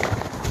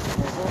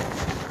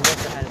 You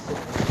must have had a sip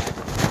of the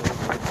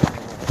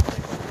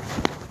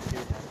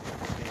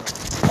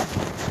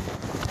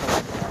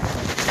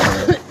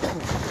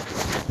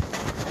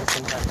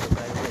sometimes the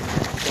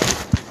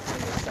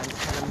sense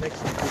kind of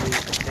mixed into the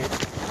taste.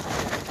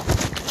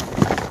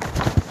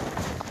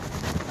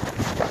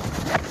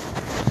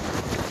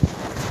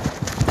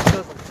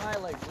 Because I'm high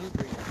like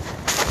blueberry.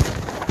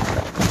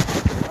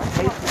 I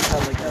taste it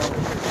kind of like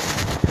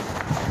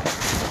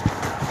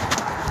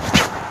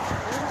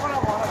This is what I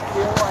want to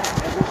feel like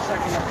every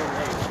second of the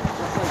day.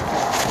 Just like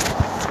that.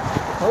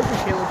 I told you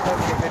Caleb's going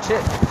to get good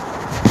shit.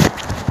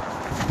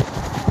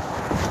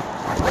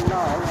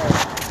 No.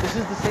 This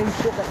is the same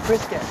shit that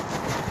Chris gets.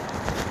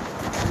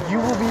 You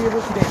will be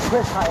able to get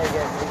Chris high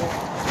again, nigga.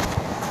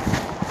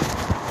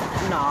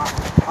 Nah,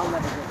 I'll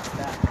never get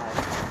that high.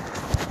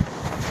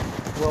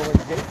 Well, when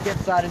Jake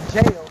gets out of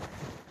jail,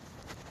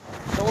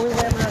 The only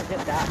way I'm gonna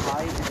get that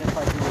high is if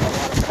I do a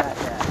lot of fat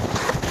gas.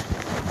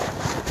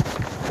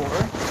 or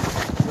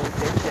when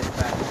Jake gets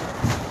back,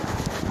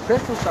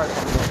 Chris will start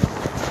coming over.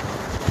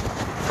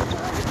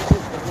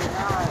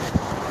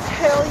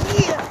 Hell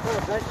yeah! But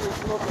eventually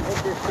smoking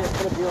with this shit's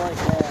gonna be like,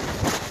 man,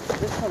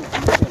 this is some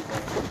decent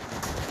thing.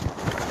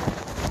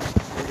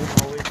 It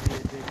will always be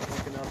a Jake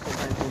smoking up.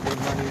 Sometimes we'll get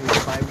money, we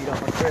can buy weed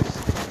off of Chris.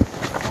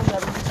 I'll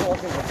never be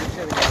smoking with this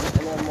shit again,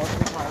 and then most of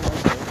the time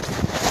like this,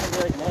 I'll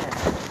be like, man,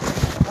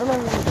 I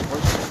remember when the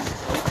first time you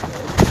smoked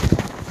good.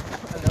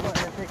 And then I'm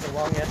gonna take a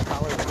long ass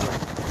collar and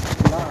like,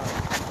 Nah.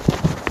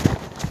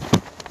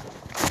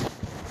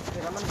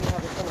 Dude, I'm gonna be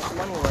having so much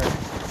money where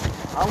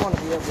I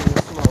wanna be able to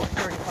smoke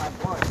 35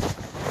 blunts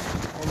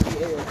and be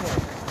A-okay.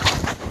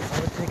 I'm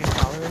gonna take a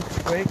tolerance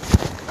break,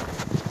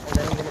 and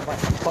then I'm gonna buy a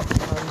fuck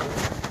ton of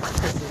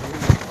Chris's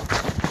weed.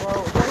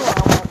 Well, here's what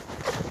I want.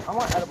 I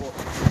want edibles.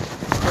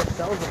 Chris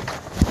sells them.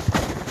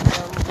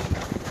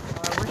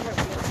 We're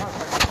gonna be in a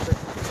contract with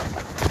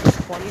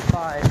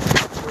 25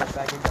 for a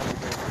bag of gummy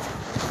bears.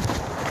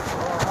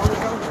 how many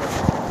guns are there?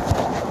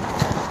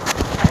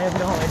 I have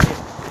no idea.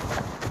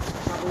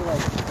 Probably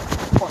like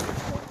 20.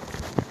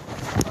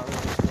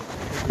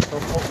 Because we're so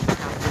potent,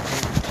 half the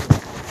thing.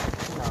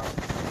 No.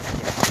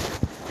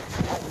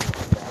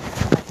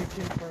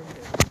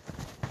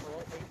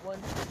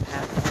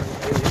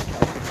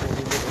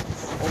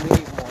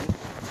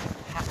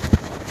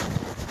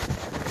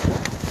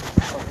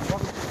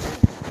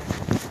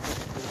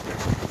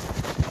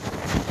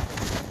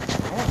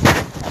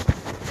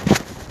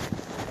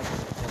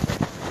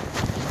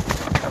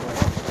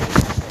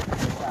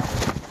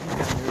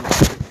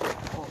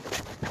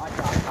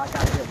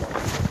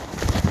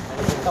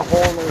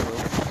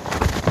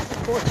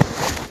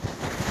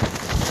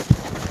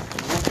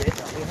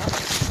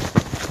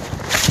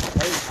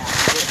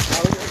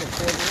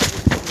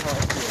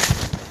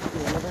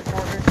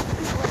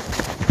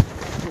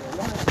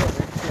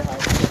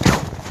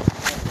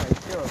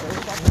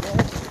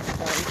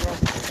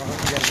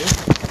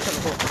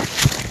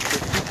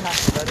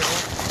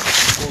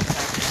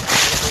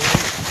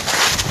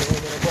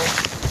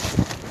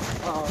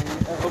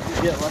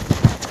 get lucky.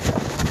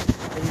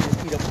 And you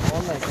just eat up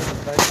all night because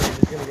eventually you're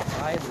just gonna get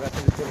high, and the rest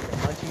of it's gonna get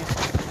munchies,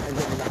 and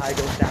then when the high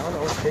goes down,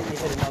 oh shit, you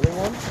hit another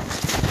one.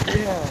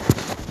 Yeah.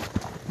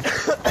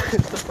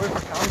 It's the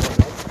perfect combo,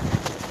 right?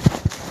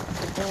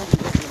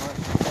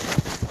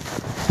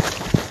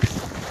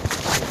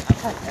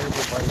 I've had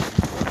edible bites.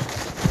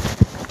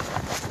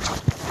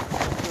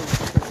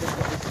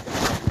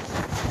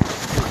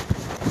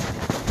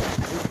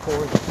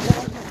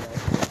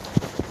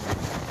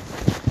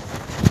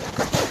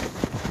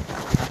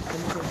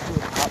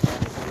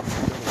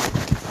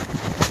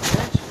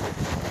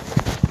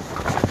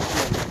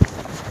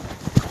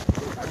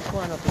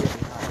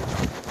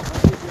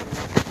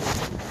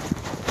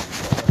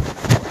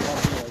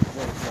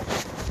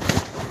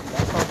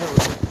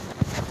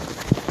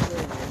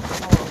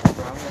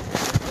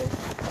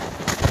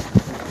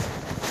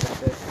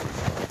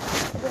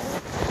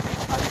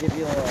 Give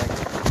you like,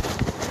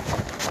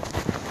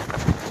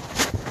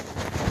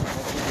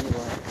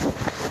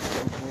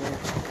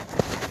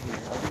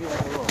 I'll give you like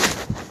a little.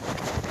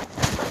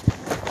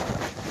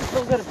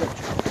 Still got a good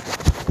job.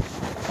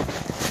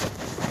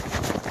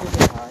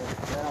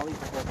 Then I'll eat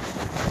the whole thing.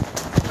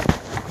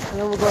 And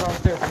then we'll go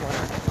downstairs for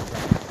lunch.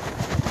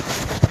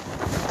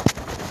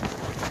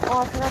 Oh,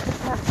 I forgot to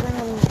pack in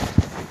on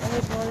any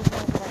blood for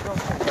my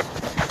girlfriend.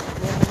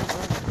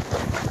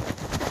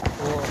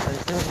 Well, I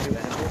still have to do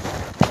edibles.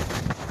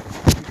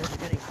 Because you're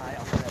getting high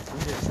off of that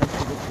food, there's some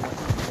people who want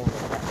to eat more of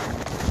that food.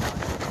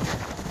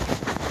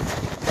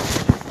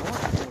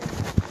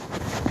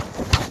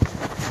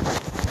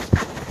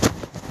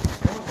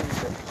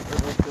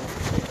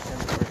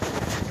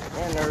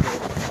 And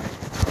nervous.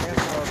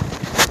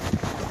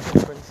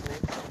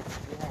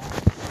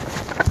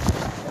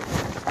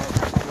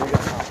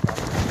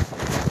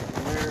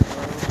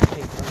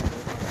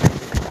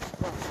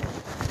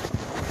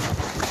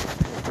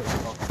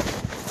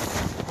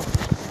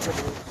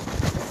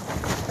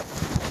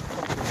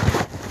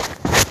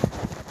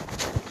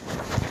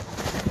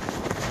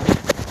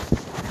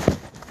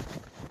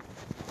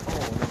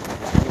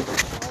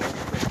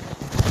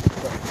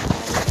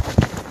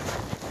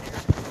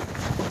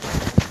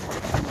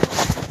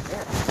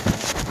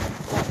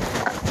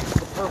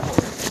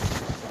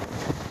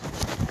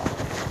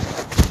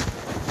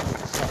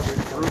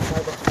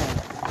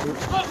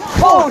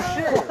 Oh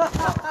shit!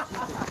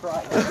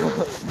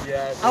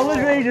 Yeah. I was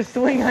ready to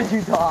swing on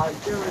you, dog.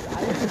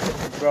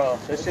 Bro,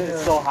 this shit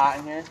is so hot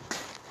in here.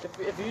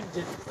 If you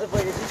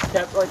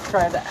kept like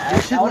trying to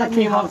act, should I would let have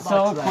me came out hotbox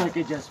so that. quick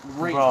it just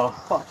raped. Bro,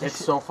 Fuck,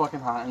 it's so fucking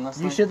hot in this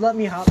You thing. should let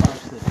me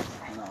hotbox this.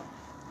 No.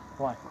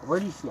 Why? Where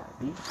do you see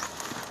ID?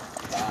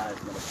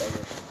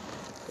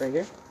 Right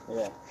here?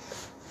 Yeah.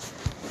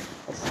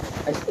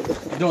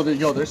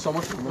 Yo, there's so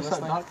much room in this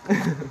thing.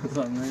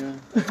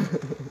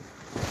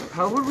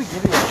 How would we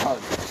give you a hug?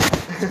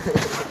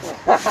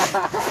 I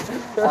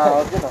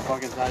was gonna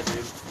fucking die,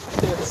 dude.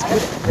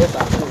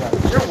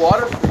 You're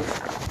waterproof.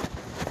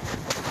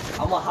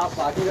 I'm a hot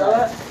box. You know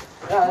that?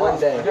 Yeah, One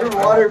day. You're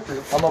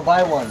waterproof. I'm gonna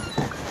buy one.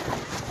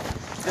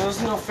 It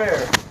was no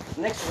fair.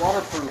 Nick's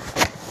waterproof.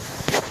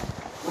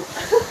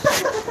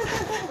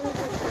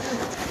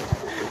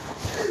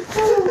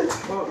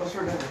 What's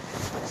for dinner?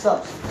 What's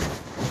up?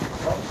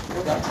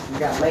 You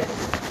gotta make it.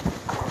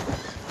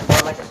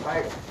 More like a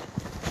spider.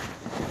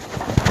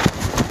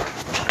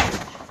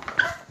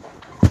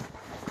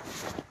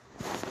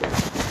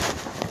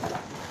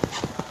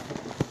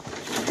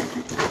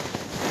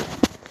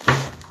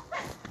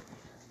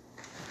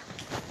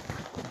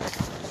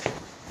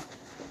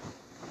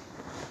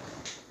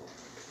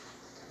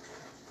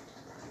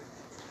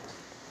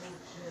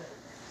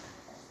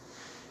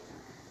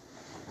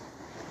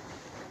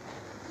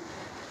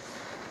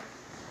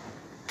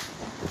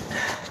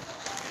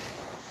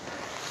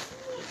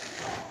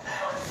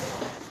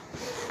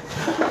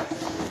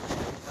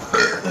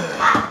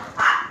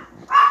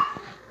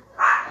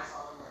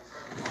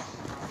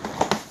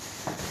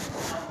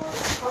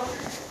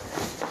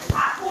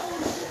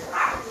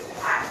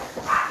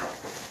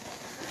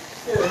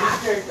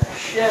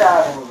 Shit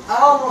out of him. I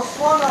almost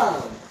swung on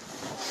him.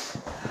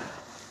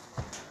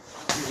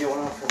 You get one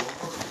off for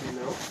you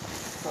know?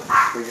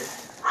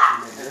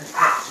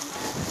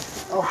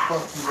 Oh,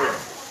 fuck you there.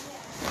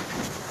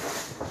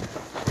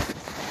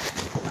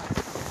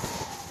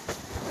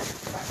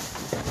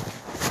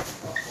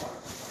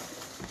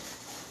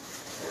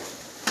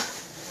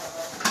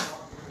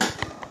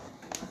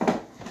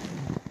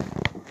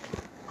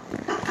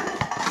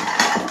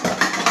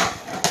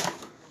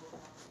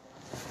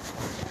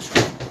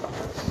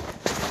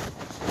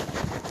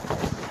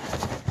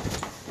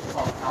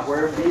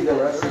 Where be the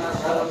rest of the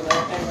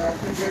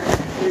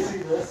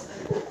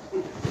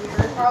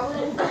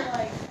Probably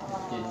like,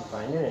 Didn't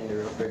find it in the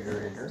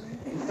refrigerator.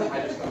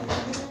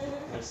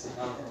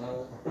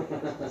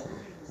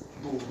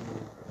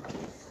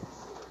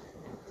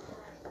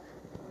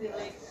 be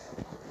like,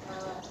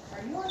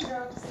 are you on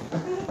drugs?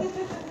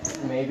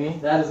 Maybe.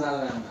 That is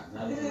not an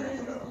that is a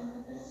rainbow.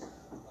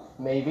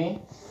 Maybe.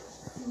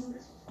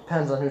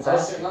 Depends on who's I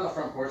was asking. sitting on the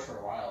front porch for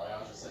a while. I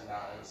was just sitting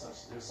down.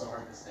 It was so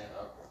hard to stand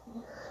up.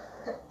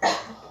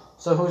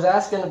 So who's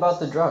asking about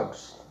the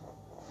drugs?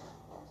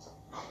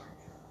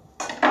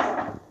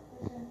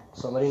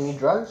 Somebody need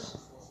drugs?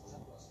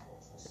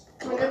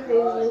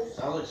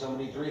 Sounds like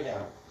somebody's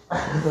rehab.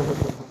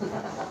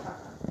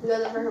 We got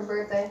that for her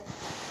birthday.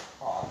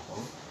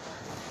 Awesome.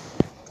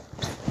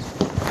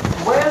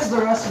 Where's the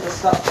rest of the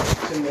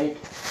stuff to make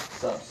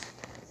subs?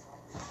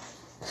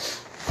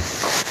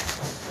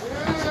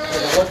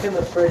 I looked in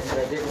the fridge and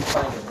I didn't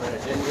find it, but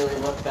it didn't really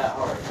look that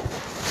hard.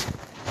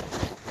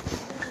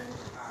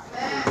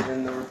 Is it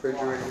in the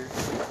refrigerator?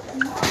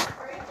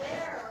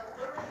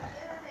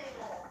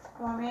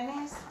 You want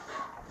mayonnaise?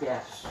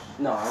 Yes.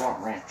 No, I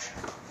want ranch.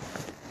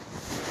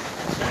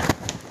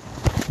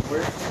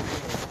 Where's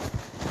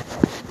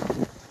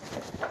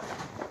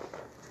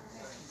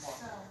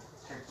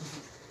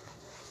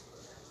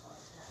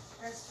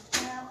There's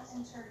ham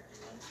and turkey.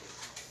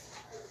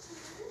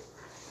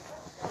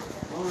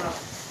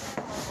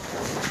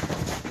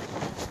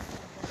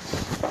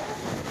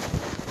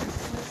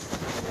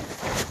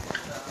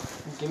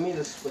 Give me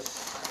the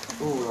Swiss.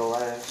 Ooh, the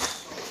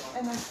lettuce.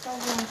 And there's still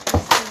room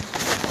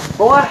for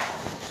Boy!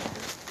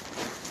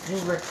 You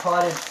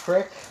retarded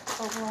prick.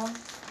 overall.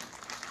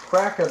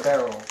 Cracker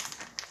Barrel.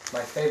 My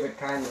favorite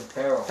kind of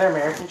barrel. Is that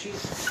American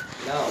cheese?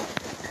 No.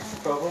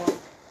 Provolone?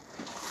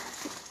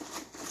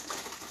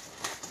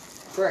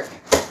 Frick.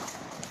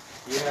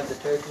 You have the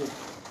turkey.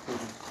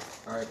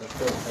 Alright, let's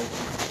go. Thank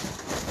you.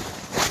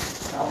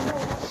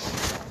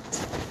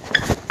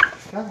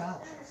 Shut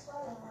up.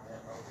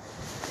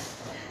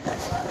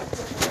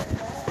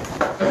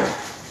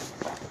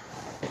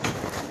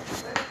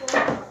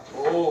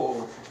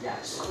 Oh,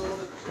 yes.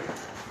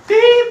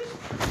 Beep!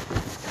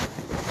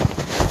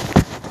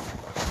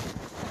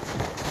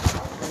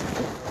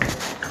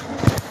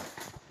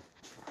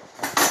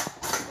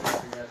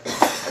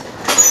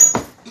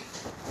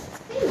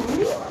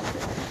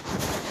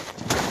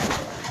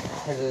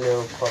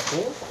 Hello,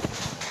 puppy.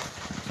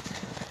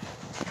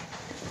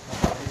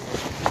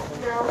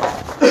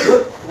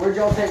 Where'd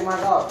y'all take my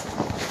dog?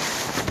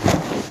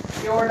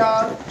 Your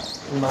dog.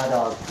 My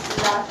dog.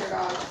 Not your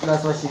dog.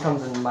 That's why she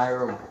comes in my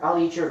room. I'll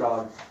eat your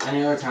dog.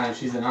 Any other time,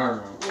 she's in our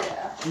room.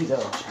 Yeah. She's a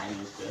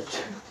Chinese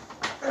bitch.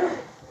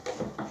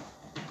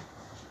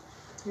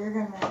 You're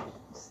gonna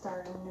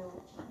start a new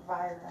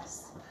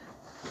virus.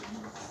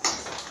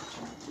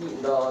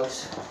 Eating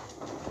dogs.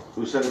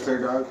 Who said it's their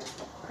dog?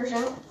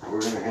 Christian?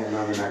 We're gonna hand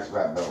on the next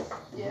vet bill.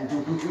 Yeah.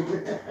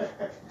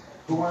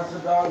 Who wants a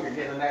dog? You're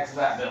getting the next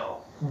vet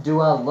bill. Do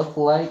I look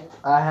like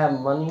I have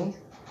money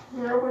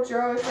You know what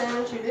you're always saying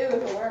that you do,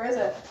 so where is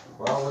it?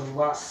 Well, when you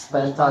want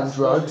spent on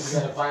drugs? you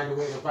gotta find a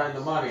way to find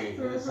the money.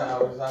 That's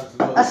how it's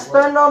I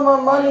spend all my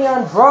money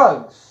on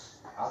drugs.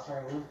 I'll try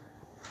one.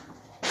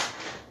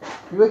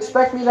 You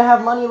expect me to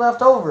have money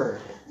left over?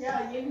 Yeah,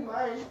 I gave you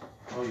mine.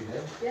 Oh, you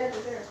did? Yeah, it's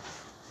there.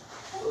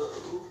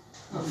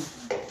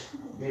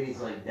 Maybe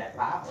it's like that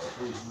papa.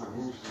 Who's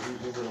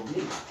your little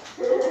meat?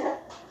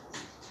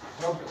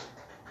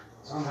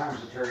 Sometimes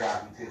the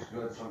teriyaki tastes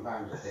good,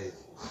 sometimes it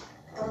tastes.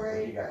 You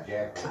Alright. got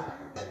jabbed.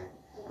 Okay.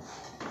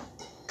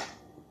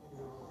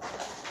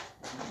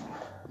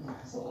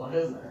 So what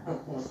is it?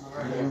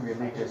 Did you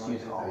really just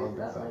use all of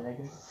that, my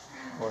nigga?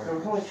 Or There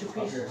was only 2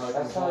 pieces.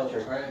 That's not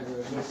true. Right? I'm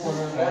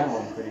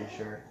pretty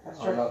sure. That's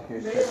Oh, true. no,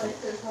 here's Maybe turkey.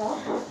 like this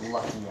one.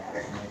 Lucky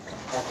ass nigga.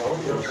 That's all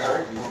we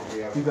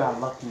do. You got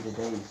lucky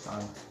today,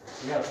 son.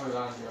 You gotta put it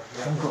on, Jeff.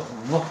 You got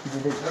lucky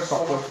today, There's so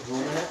sucker. much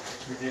room in it.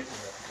 It's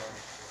ridiculous.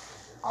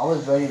 I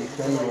was ready to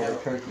kill you Like, with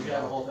a turkey. you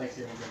got the whole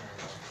Thanksgiving dinner.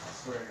 I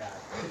swear to God.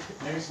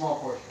 Maybe small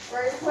portion. Where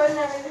are you putting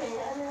everything?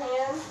 On your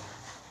hands?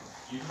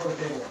 You can put a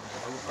table in there.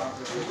 I will stop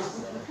this.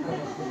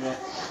 Yeah.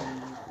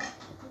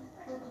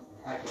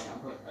 I can't. I'll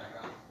put it back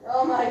on.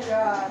 Oh my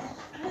god.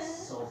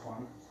 It's so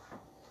fun.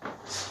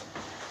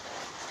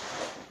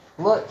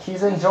 Look,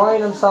 he's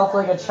enjoying himself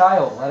like a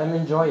child. Let him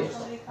enjoy it.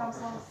 Somebody comes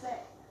home sick.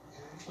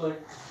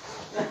 Like,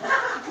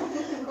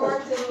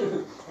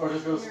 Quarantine. or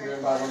just go screw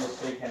and buy one of those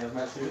fake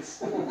hazmat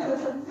suits.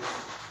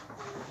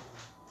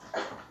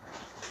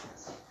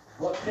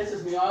 What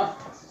pisses me off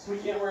is we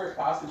can't wear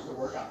costumes to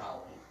work on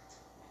Halloween.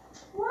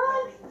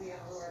 What?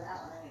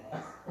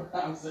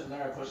 I'm sitting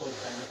there, I push like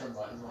 10 different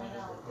buttons and I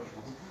just like push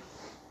them.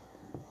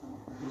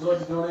 Would you like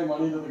to donate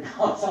money to the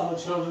cause on the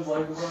Children's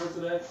Life Disorder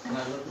today? And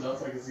I looked it up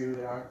so I could see who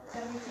they are. It's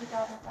gonna be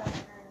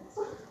 2,500.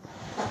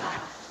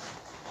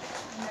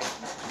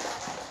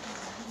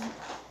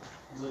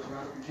 Would you like to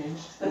round up your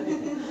change?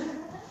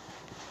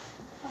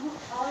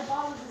 All I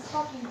bought was this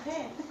fucking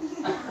pin.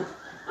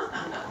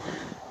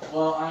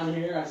 Well, on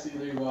here I see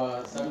they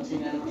bought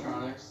 17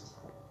 animatronics.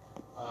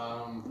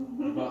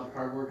 You bought the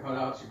cardboard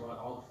cutouts, you bought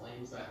all the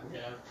flames that we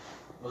have.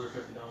 Those are $50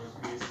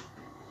 a piece.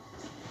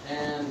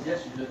 And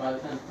yes, you did buy the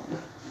pen.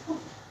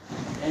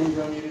 And you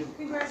donated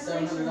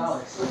Congratulations. $700.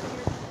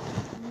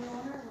 New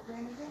owner of a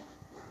brand new pin.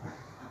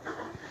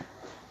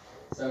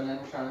 7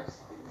 animatronics.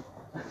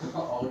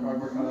 All the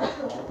cardboard cutouts,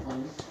 all the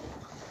flames.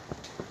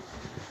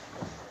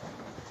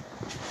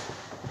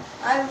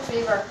 I have a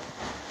fever.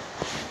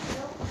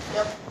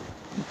 Yep.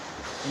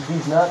 Eat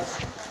these nuts.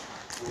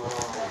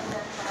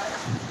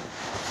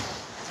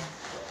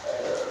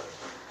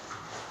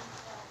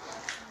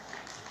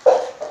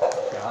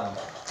 Got him.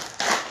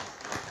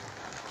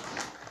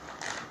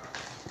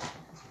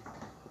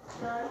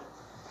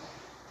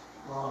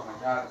 Oh my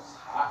god, it's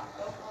hot.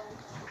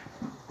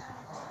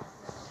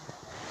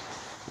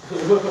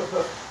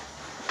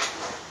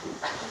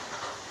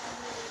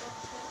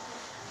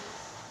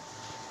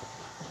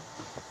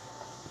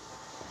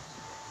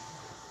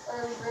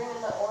 Are we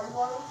bringing the orange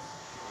one?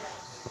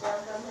 Yeah,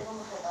 I'm gonna take them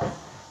with that.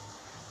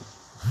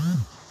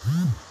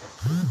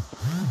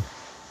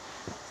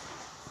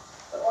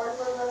 The orange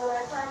ones are the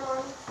nighttime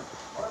ones,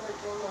 or the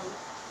green ones?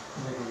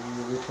 Nigga, you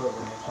really put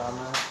the niche on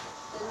that?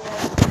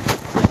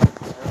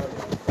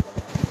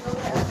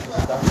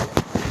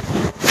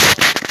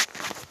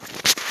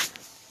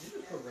 Did you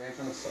just put ranch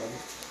on a sub?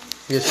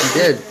 Yes, you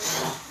did,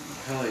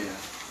 Hell yeah.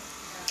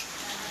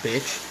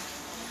 bitch.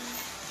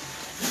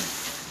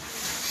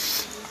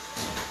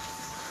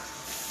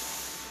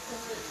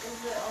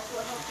 Does it also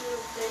help you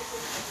with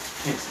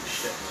Take some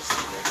shit in this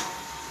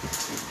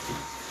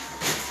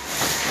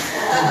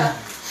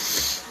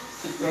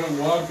Trying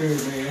to walk here,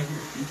 man.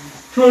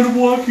 Trying to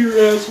walk here,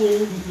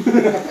 asshole.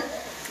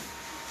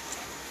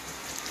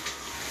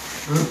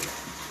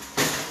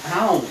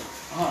 Ow!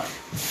 Fuck.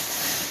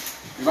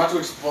 You're about to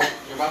explode.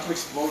 You're about to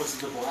explode into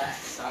the black.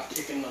 Stop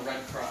kicking the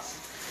red crust.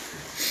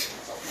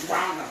 That's a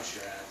roundhouse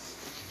your ass.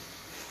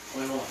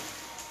 Wait, hold on.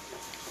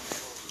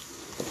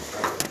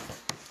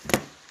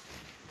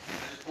 I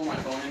just pull my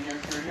phone in here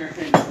for here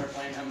and start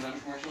playing M&M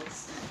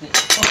commercials.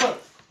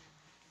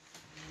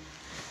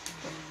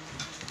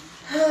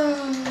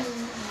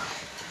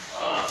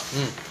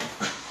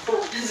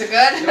 Is it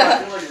good? You know, I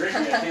feel like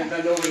Ricky. I can't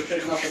bend over to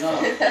pick nothing up.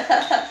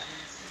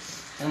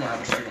 I'm gonna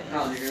have a second.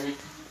 Colin, you hear me?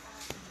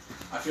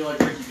 I feel like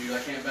Ricky, dude. I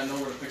can't bend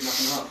over to pick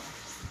nothing up.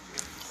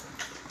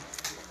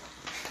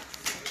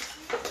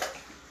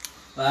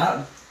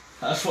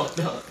 That's fucked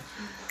up.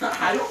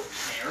 I don't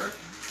care.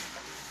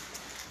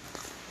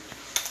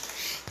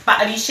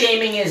 Body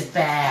shaming is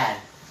bad.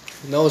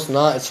 No, it's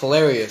not. It's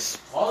hilarious.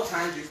 All the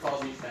times you've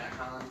called me fat,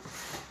 Colin.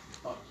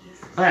 Fuck you.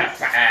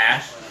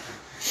 Fast.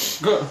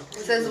 Good. It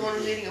says the one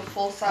who's eating a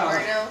full stop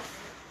right now.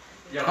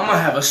 Yo, I'm gonna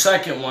have a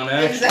second one,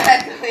 actually.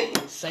 Exactly.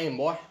 Same,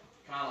 boy.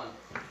 Colin.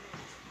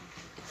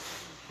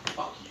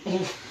 Fuck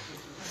you.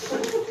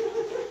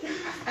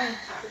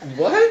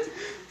 What?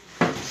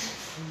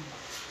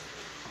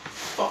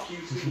 Fuck you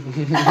too.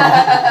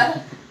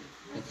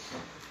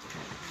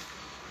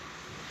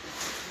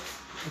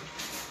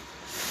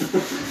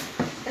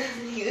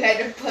 You had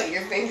to put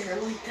your finger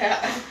like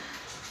that.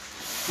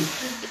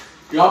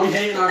 Y'all be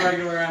hating on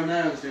regular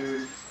M&M's,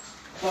 dude.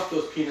 Fuck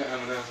those peanut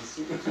M&M's.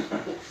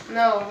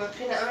 No, but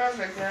peanut M&Ms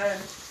are good.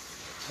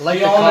 I like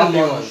The the almond coffee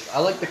ones. ones. I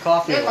like the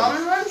coffee You like ones.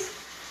 almond ones?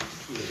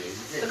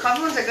 The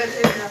coffee ones are good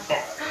too.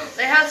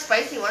 They have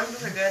spicy ones,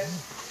 those are good.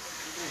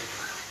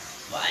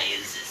 Why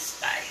is it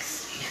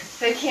spicy?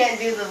 They can't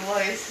do the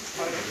voice. It's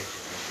funny.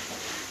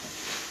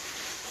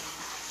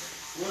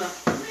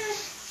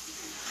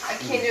 I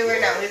can't do it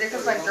right now either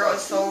because my throat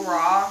is so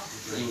raw.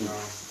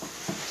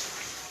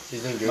 You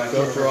think your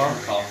throat's raw?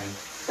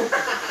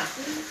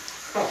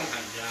 Oh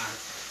my god.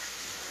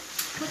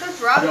 But that's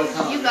raw Yo, because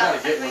Colin, you I got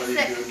gotta get one of everybody these,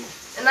 sick. dude.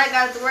 And I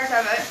got it the worst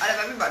out of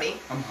everybody.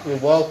 You're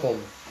welcome.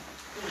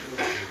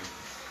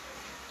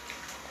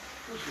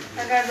 I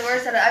got the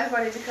worst out of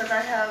everybody because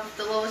I have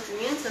the lowest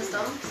immune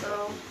system,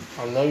 so...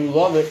 I know you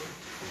love it.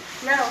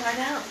 No, I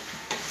don't.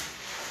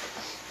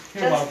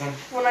 You're welcome.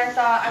 When I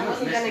thought I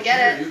wasn't gonna get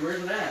it, Dude,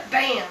 where's it at?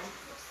 bam!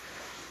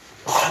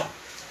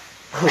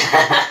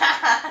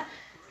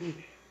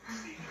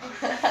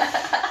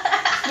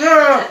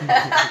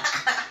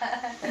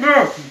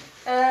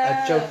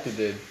 I joked you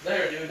did.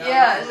 There, dude.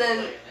 Yeah, and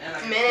then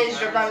mayonnaise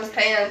dripped on his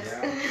pants.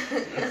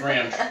 It's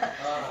ranch.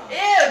 Ew,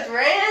 it's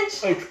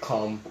ranch? It's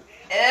calm.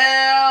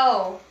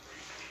 Ew.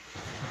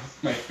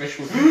 My fish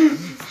was.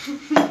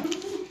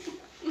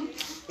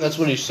 That's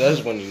what he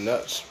says when he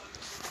nuts.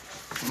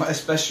 My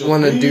special.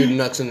 When a dude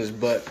nuts in his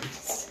butt.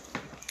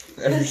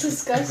 That's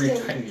disgusting.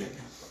 Every time you.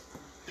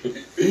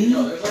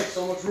 Yo, there's like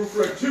so much room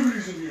for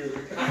activities in here.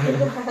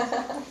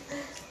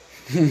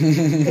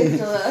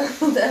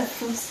 That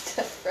from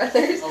Step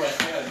Brothers. Oh wait,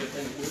 I gotta get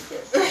things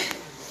quick.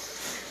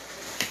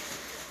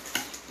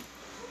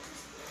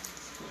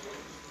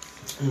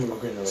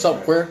 What's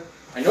up, queer?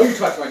 I know you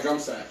touched my drum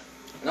set,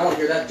 and I want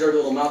to hear that dirty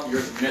little mouth of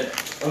yours admit it.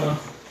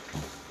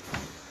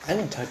 I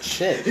didn't touch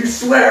shit. You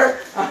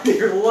swear on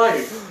your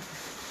life.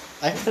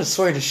 I gotta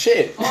swear to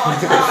shit.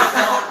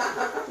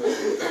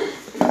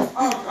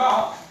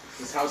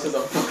 This house is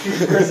a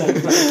fucking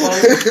prison.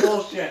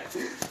 Bullshit.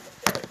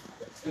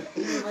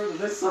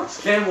 This sucks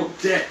camel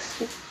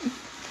dicks.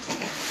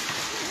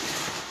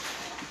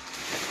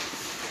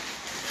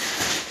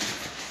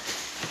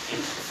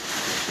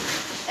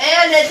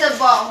 And it's a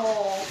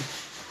butthole.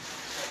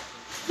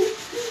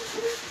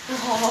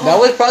 That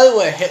was probably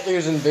what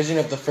Hitler's envision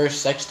of the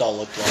first sex doll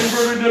looked like.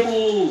 Inverted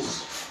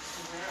nipples.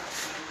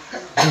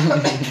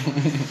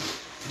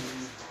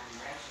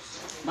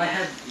 My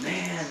head,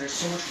 man, there's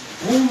so much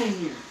room in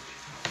here.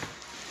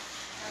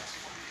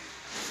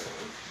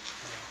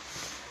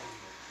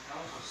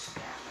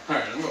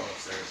 Alright, I'm going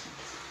upstairs.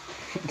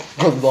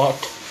 Good luck.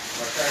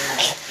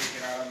 Take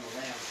it out on the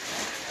lamp.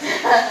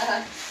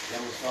 That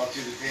almost fell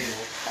through the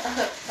table.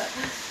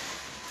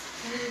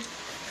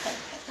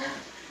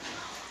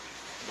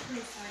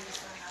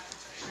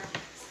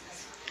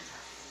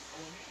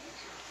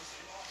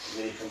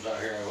 When he comes out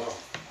here, I will.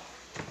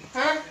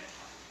 Huh?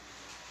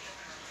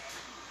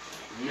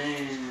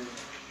 Man.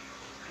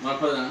 Wanna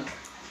put it on?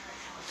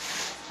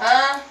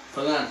 Huh?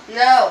 Put it on.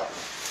 No.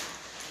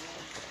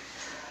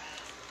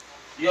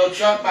 Yo,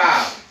 Chuck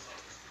Bob.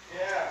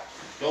 Yeah.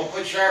 Don't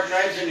put sharp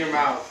knives in your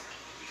mouth.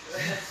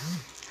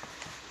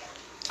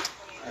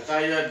 I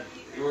thought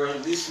you were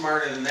at least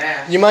smarter than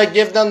that. You might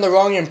give them the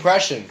wrong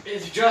impression.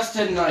 It's just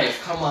a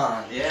knife, come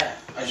on. Yeah,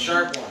 a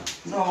sharp one.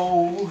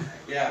 No.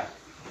 Yeah.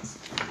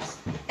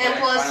 And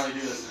plus, Finally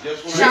do this.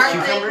 Just one. Sharp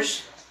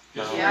Cucumbers?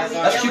 yeah,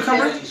 That's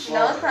cucumber? no, it's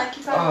not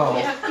cucumber. Oh.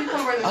 You have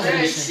cucumber in the I was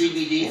It's fridge.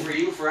 CBD for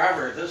you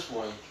forever at this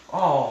point.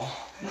 Oh,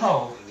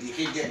 no. You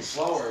keep getting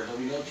slower. There'll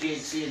be no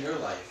THC in your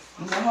life.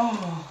 No.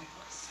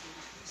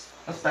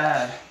 That's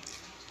bad.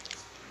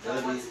 So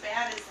what's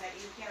bad is that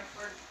you can't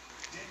afford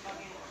to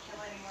fucking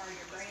kill any more of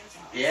your brain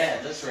cells.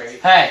 Yeah, that's right.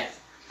 Hey,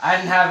 I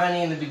didn't have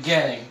any in the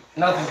beginning.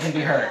 Nothing can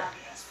be hurt.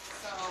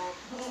 So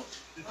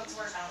let's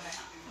work on that.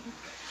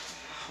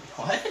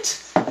 What?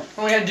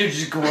 All we gotta do is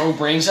just grow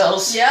brain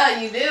cells?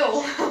 Yeah, you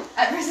do.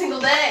 Every single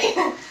day.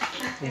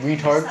 If you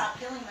Retard. stop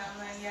killing them,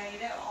 then yeah, you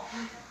do.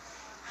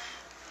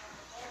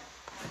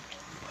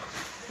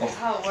 That's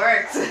how it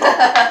works.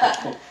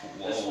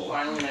 This will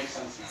finally make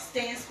sense now.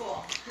 Stay in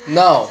school.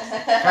 No.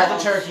 Have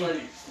the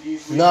turkey.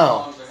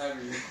 No.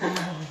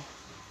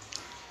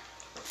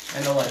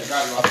 And the legs.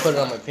 I'll put it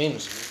on my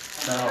penis.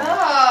 No.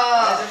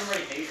 Oh,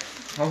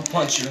 I'll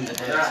punch you in the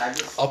head. Yeah, I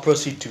just I'll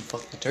proceed to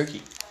fuck the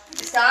turkey.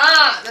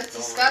 stop. That's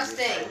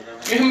disgusting.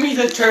 Give me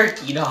the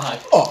turkey, dog.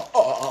 Oh.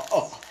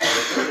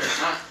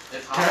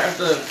 Can I have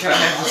the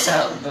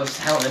salad? The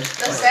salad.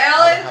 The I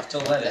salad? have to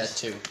let that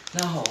too.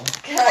 No.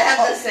 Can I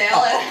have the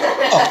salad?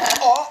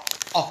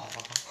 I'll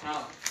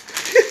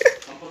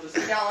put this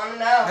You don't want to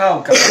know.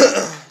 Oh, God.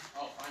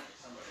 Oh, find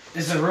somebody.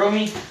 Is it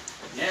roomy?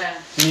 Yeah.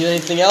 Need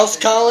anything else,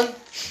 Colin?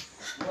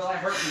 Well, I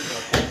hurt you.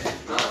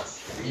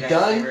 You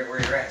done?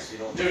 Where you're at, so you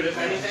don't. Dude, if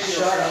anything,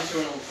 you'll turn into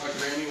a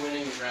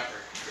Grammy-winning rapper.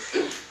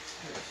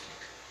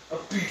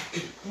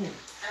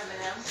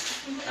 Eminem.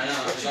 I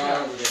know.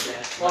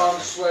 Well,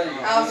 I'm sweating.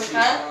 Oh, from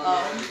Ken?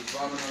 Oh. It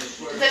took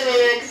me a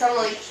minute because I'm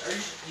like, what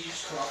You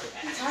just come off it.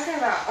 are you talking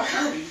about?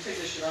 You take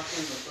this shit off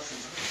and the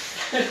fucking.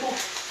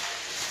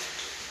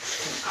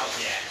 Oh,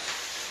 yeah.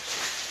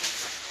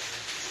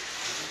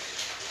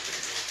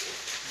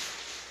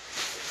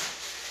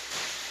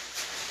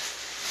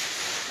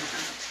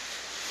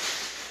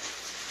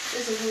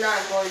 This is not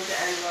going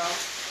to end well.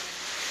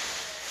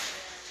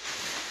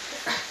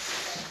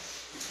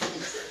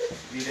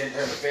 You didn't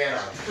turn the fan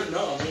on.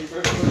 No, I mean,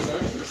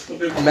 first.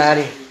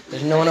 Maddie,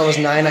 did you know when I was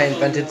 9 I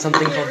invented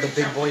something called the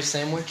Big Boy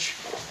Sandwich?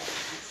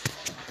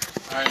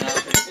 Alright, now,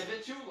 if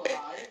it's too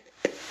high.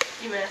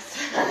 You missed.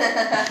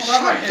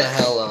 Shut the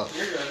hell up.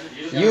 You're good.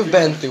 You just You've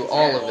gotta been through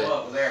all of it.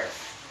 Up there.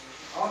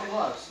 All the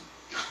gloves.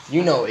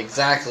 You know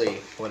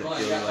exactly what it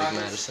feels like,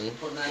 Madison.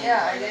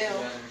 Yeah, I do.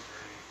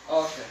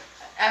 Oh, okay.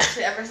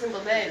 Actually, every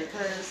single day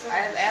because I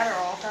have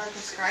Adderall that I'm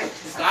prescribed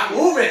to. Stop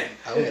moving!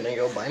 I'm gonna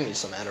go buy me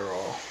some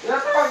Adderall.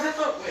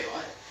 Wait,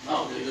 what?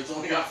 No, dude, it's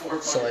only got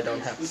 4 So I don't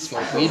have to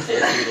smoke weed for a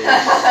few days.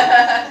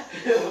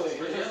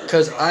 days.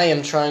 Because I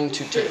am trying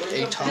to take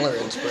a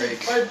tolerance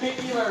break. My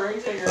pinky and my ring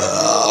finger.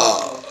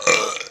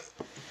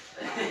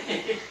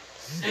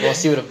 Wanna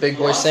see what a Big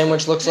Boy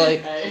Sandwich looks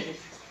like? Hey.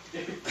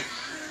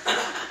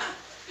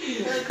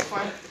 Really good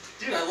one.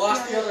 Dude, I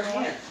lost the other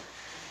hand.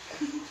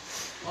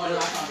 Oh, no, I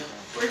found it.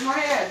 Where's my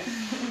hand?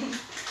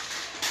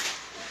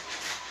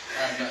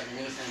 Alright, no, give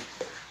me this hand.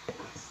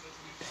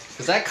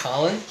 Is that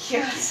Colin?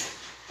 Yes.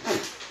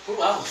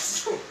 Who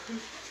else?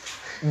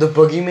 The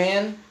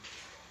boogeyman?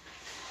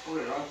 Oh,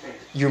 wait, wrong thing.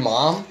 Your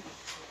mom?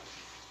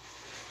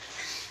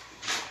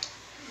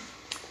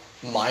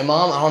 My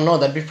mom? I don't know,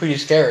 that'd be pretty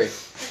scary.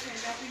 Okay,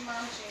 don't be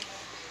mom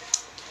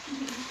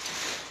shaming.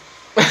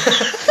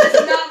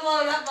 It's not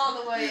blown up all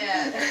the way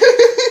yet.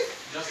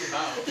 Just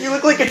about. You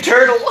look like a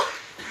turtle.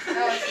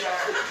 No, it's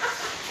not.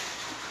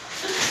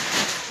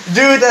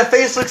 Dude, that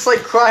face looks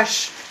like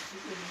Crush.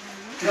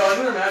 No,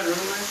 I'm in a mad room,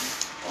 man.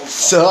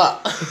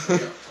 Sup? Put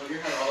your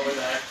head all the way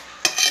back.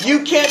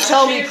 You can't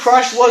tell me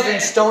Crush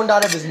wasn't stoned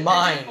out of his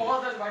mind.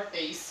 Fall out of my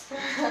face.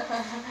 You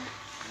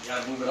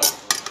gotta move it up.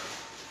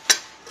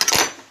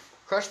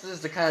 Crush is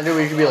the kind of dude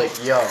where you could be like,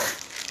 yo. I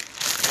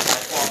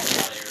fall from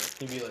out of here.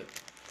 He'd be like,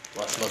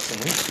 let's smoke some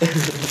weed.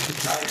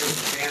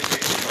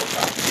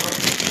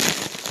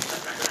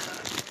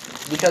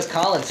 Because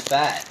Colin's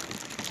fat.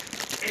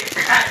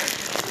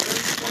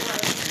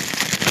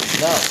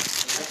 No. I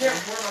can't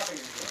pour my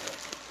fingers.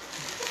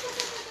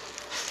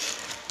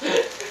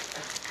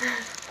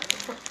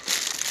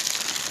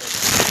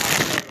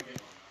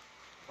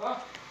 Huh?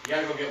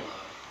 gotta go get one.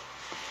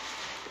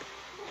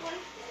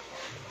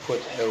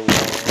 Put the wall.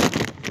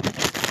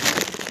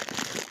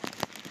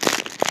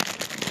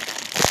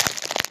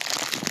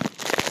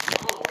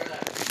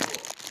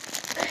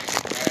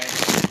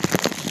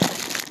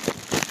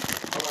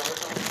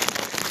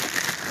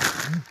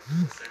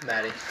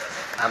 Maddie,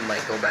 I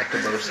might go back to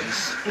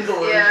Boston's.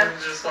 Yeah.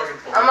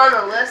 I'm on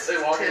the list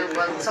too,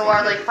 but so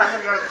are like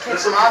 500 other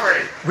kids from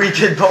Auburn. We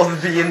could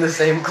both be in the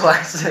same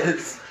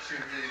classes.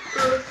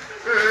 You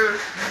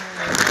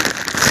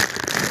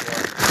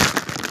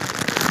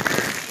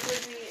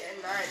would be in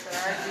 9th and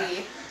I'd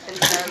be in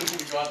 10th.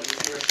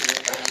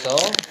 So,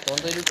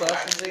 don't they do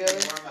classes together?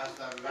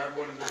 I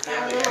don't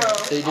know.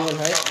 They do in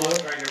high school.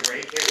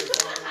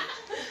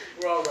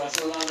 We're all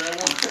wrestling on there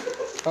now.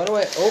 How do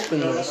I open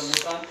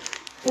this?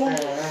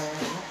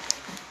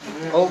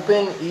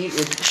 Open, eat,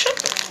 shut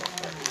the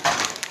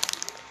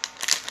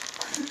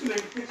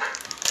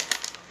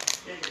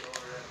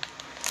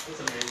That's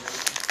amazing.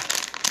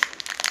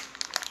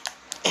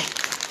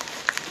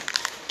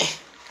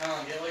 Come on,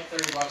 get like $30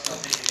 and I'll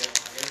take it.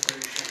 I got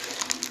 30 sugar.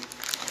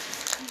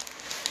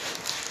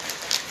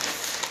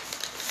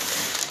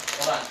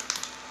 Hold on.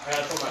 I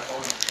gotta put my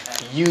phone in my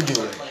head. You do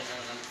it.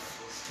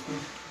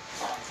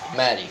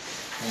 Maddie,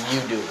 you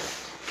do it.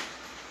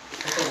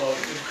 It's a load.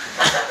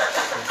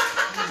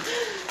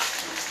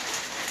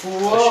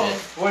 Whoa.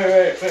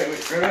 Wait.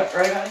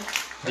 Right on?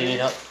 Do you need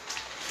help?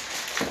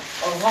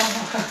 Oh, wow.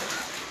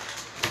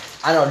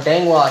 I know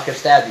dang well I could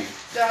stab you.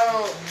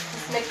 Don't.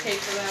 Just make tape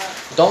for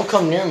that. Don't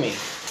come near me.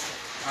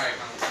 Alright,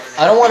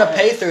 I don't want to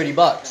pay $30.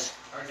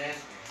 Our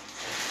dance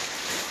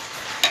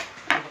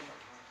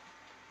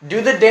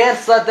Do the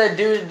dance that that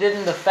dude did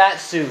in the fat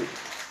suit.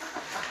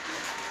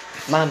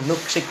 My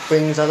milkshake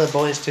brings other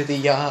boys to the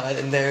yard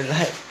and they're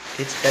like,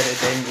 it's better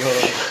than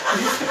yours.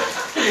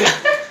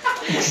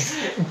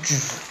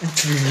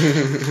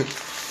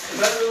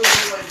 That really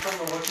is like from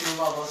the What You Know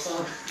About Love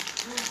song.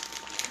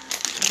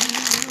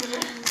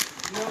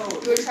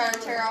 You were trying to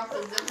tear off the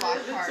Ziploc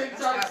part.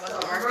 That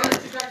wasn't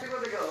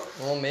working.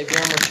 Well, maybe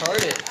I'm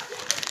retarded.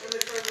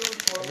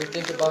 Ever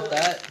think about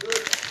that?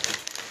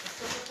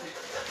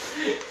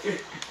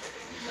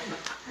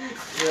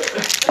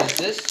 Is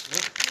this?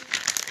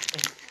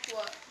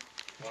 What?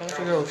 I'm trying to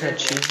figure out what kind of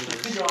cheese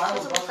it is. Yo, I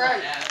was What's the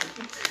front?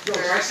 Yo,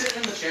 try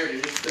sitting in the chair,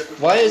 dude. It's different.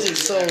 Why is it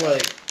so,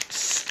 like,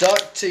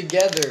 stuck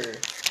together?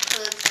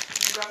 Because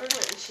it's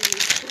government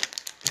cheese.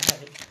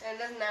 And it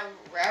doesn't have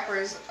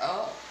wrappers.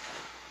 Oh.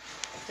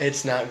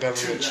 It's not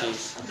government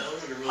cheese.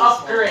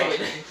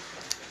 Upgrade.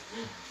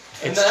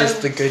 It's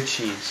just the good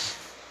cheese.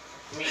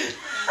 You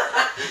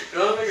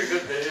want to make a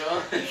good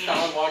video?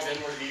 Colin walked in,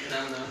 we're eating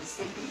M&M's.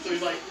 So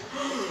he's like,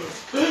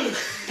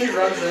 he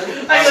runs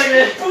in. I like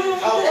this.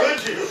 How could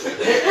you?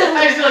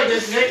 I just feel like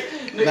this, Nick.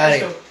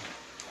 Maddie,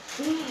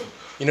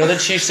 you know the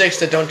cheese sticks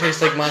that don't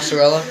taste like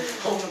mozzarella?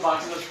 Holding a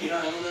box of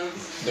peanut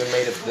M&M's. They're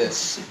made of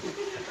this.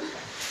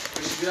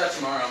 We should do that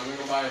tomorrow. I'm gonna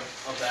go buy a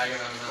bag of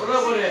M&M's. What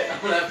up with it? I'm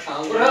gonna have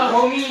Colin. What up,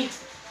 homie?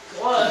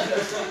 What?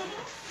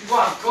 You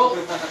want gold?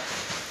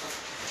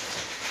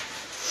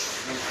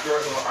 Them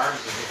short little arms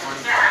is the fun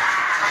part.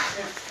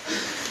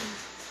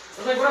 I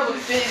was like, what up with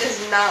it? Biddy does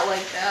not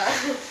like that.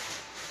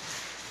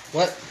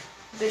 What?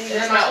 Biddy And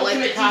does my not like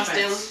the ultimate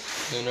costume.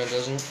 defense. No, it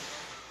doesn't.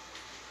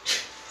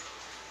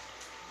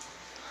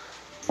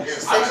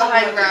 Sit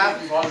behind Grab.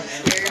 I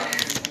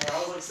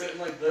was like sitting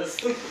like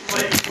this.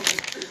 Like,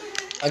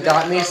 I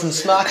got me some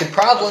smocking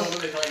problem.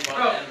 What they tell you Bro,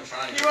 about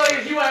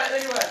animatronics. you want.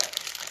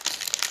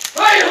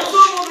 Hey, hold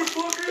on,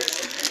 motherfucker!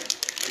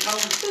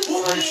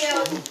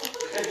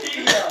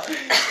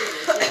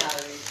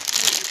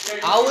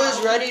 I was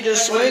ready to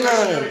swing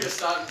on him.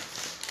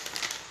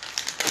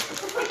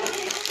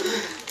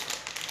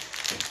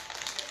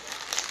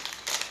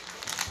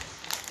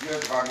 You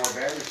have to buy more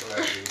batteries for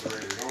that thing where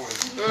you're going.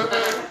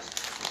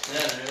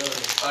 Yeah, really.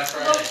 Black Go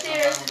Friday.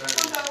 upstairs.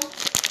 Come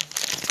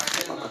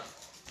go.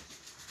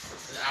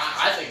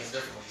 I think it's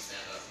different when you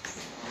stand up.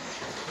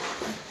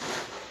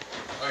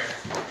 Okay.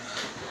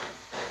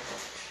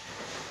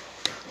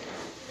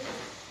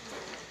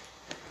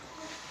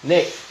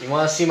 Nick, you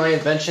want to see my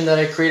invention that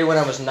I created when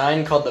I was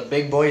 9 called the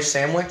Big Boy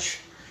Sandwich?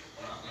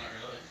 No, not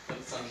really.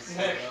 That sounds so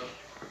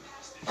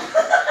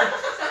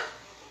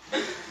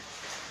good.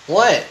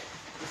 What?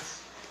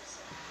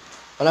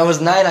 When I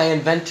was 9, I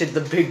invented the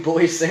Big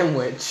Boy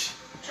Sandwich.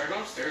 Try going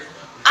upstairs with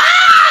that.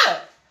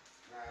 Ah!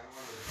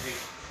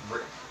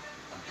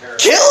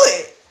 Kill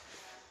it!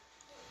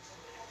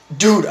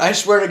 Dude, I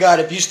swear to God,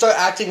 if you start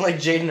acting like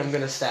Jaden, I'm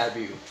gonna stab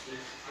you.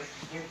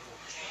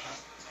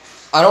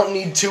 I don't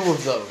need 2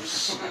 of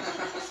those.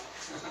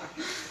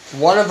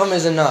 One of them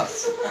is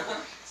enough.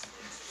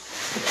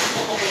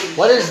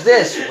 What is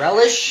this?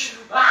 Relish?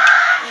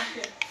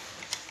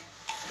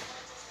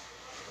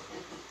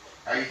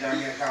 Are you done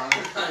yet, Colin?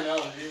 I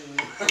know, Jesus.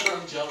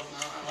 I'm jealous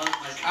now. I want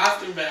my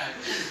costume back.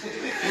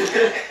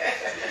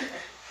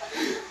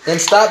 Then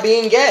stop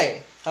being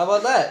gay. How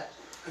about that?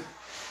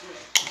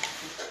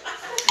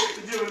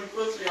 Dude, when he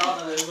flips me off,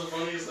 that is the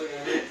funniest thing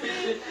ever.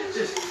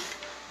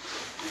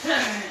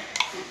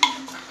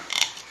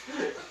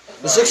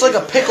 This looks like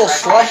a pickle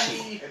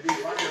slushy. It'd be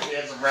funny if we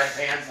had some red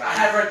pants on. I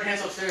have red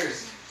pants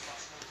upstairs.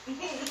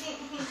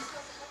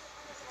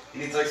 He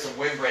needs like some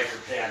windbreaker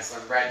pants,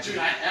 some red. Dude,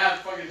 I have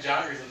fucking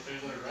joggers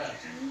upstairs that are red.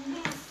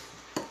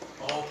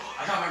 Oh,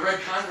 I got my red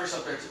Converse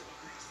up there too.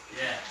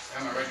 Yeah,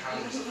 I got my red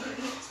Converse up there.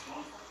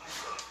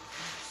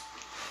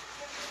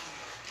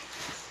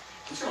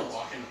 I'm just gonna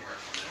walk into work.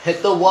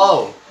 Hit the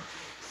whoa.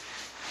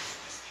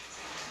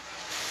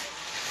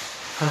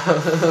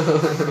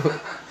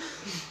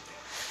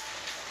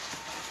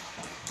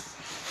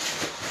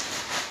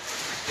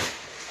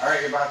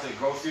 Alright, you're about to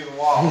go through the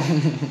wall.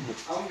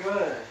 I'm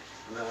good.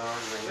 No,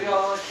 We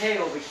all okay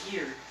over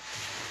here. You're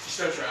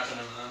still trapping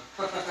him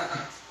then.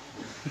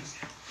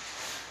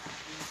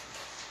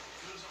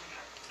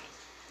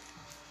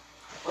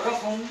 What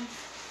up, homie?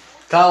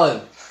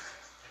 Colin,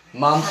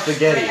 mom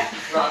spaghetti.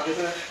 Rob,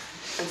 isn't it?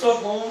 What's up,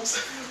 Holmes?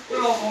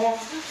 What up,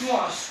 Holmes? You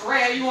want to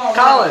scrap? You want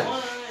Colin.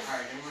 Alright,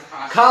 give me my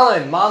costume.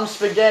 Colin, mom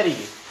spaghetti.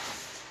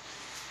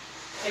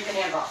 Take your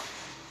hands off.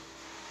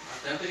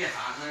 Don't they get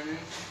hot in there,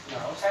 dude?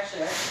 No, it's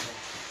actually excellent.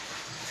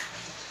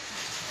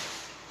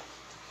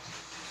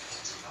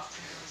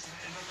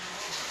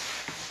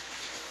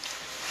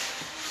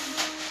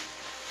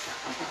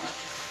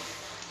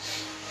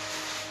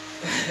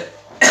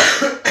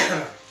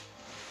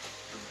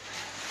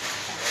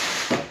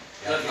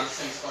 Yeah, this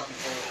thing's fucking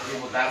full of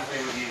People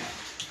definitely would be,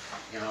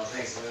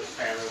 thinks that this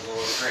family's a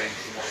little strange.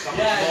 Someone's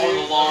Yeah, mowing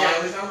dude. the lawn, Yeah,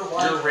 there's no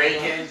lawn. you're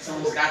raking,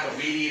 someone's got the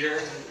weed eater.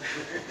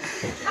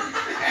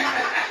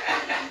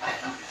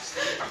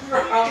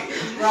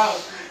 Rob,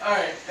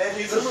 alright.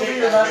 This will be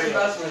your best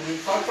investment, dude.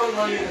 Fuck putting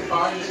money in the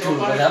car and just go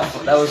buy that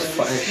was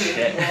fun as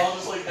shit. We'll all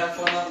just like have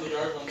fun out in the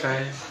yard one day.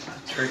 Okay.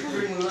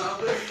 Bring them out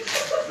there.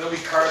 There'll be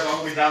cars all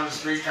the way down the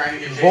street trying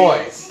to get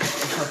Boys.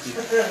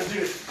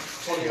 Dude,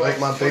 20 You like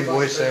my big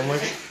boy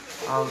sandwich?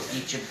 I'll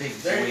eat your big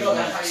There you boy go,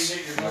 that's how you nuts.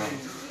 make your money.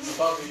 The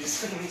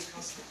puppies.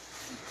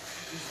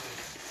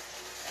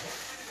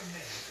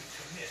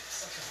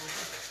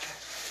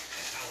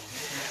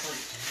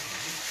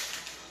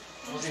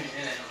 I wasn't even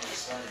in it, I was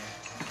starting.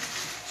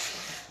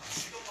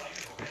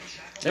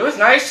 It was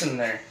nice in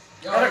there.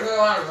 Yo, I really a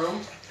lot of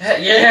room.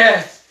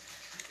 Yeah.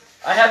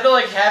 I had to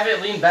like have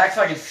it lean back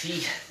so I could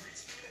see.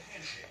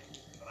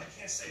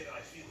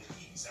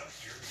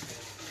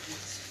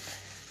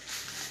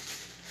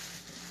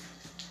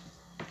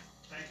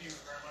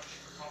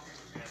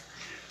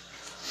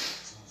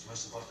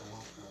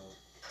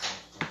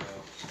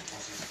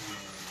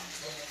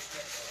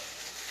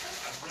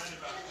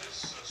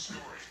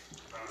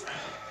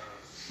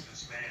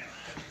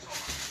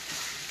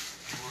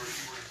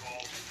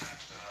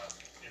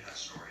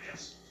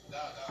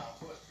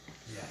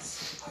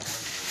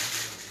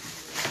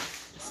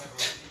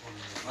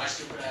 My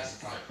stupid ass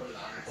probably put it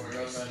on before I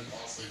go to bed and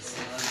fall asleep. I'm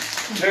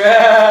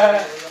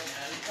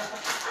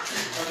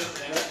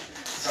just in it.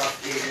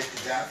 suffocated to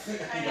death.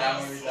 Yeah,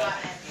 I'm already done.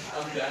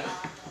 I'm done.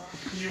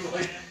 You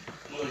like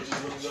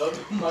just looked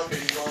up. My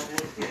face all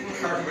blue.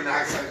 Carbon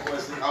monoxide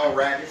poisoning, all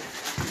ragged.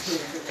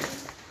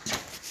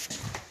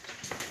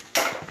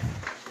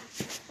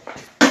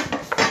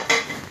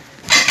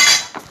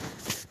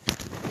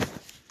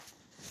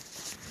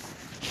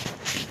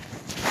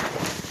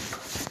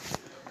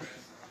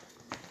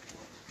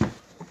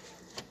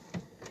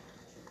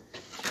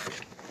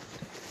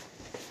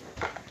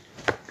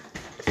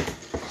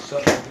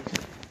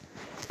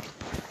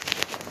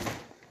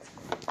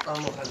 I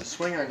almost had to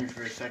swing on you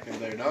for a second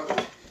there, dog.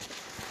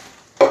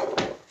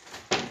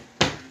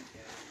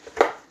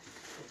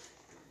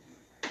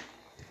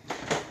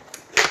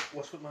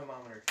 What's with my mom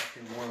and her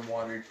fucking warm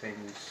watered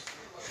things?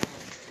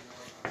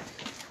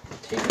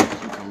 Take a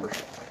cucumber.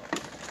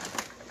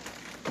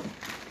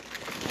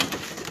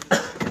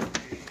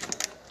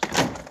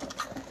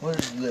 What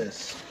is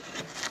this?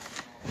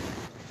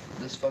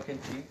 This fucking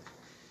tea?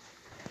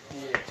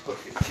 Yeah,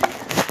 fucking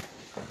tea.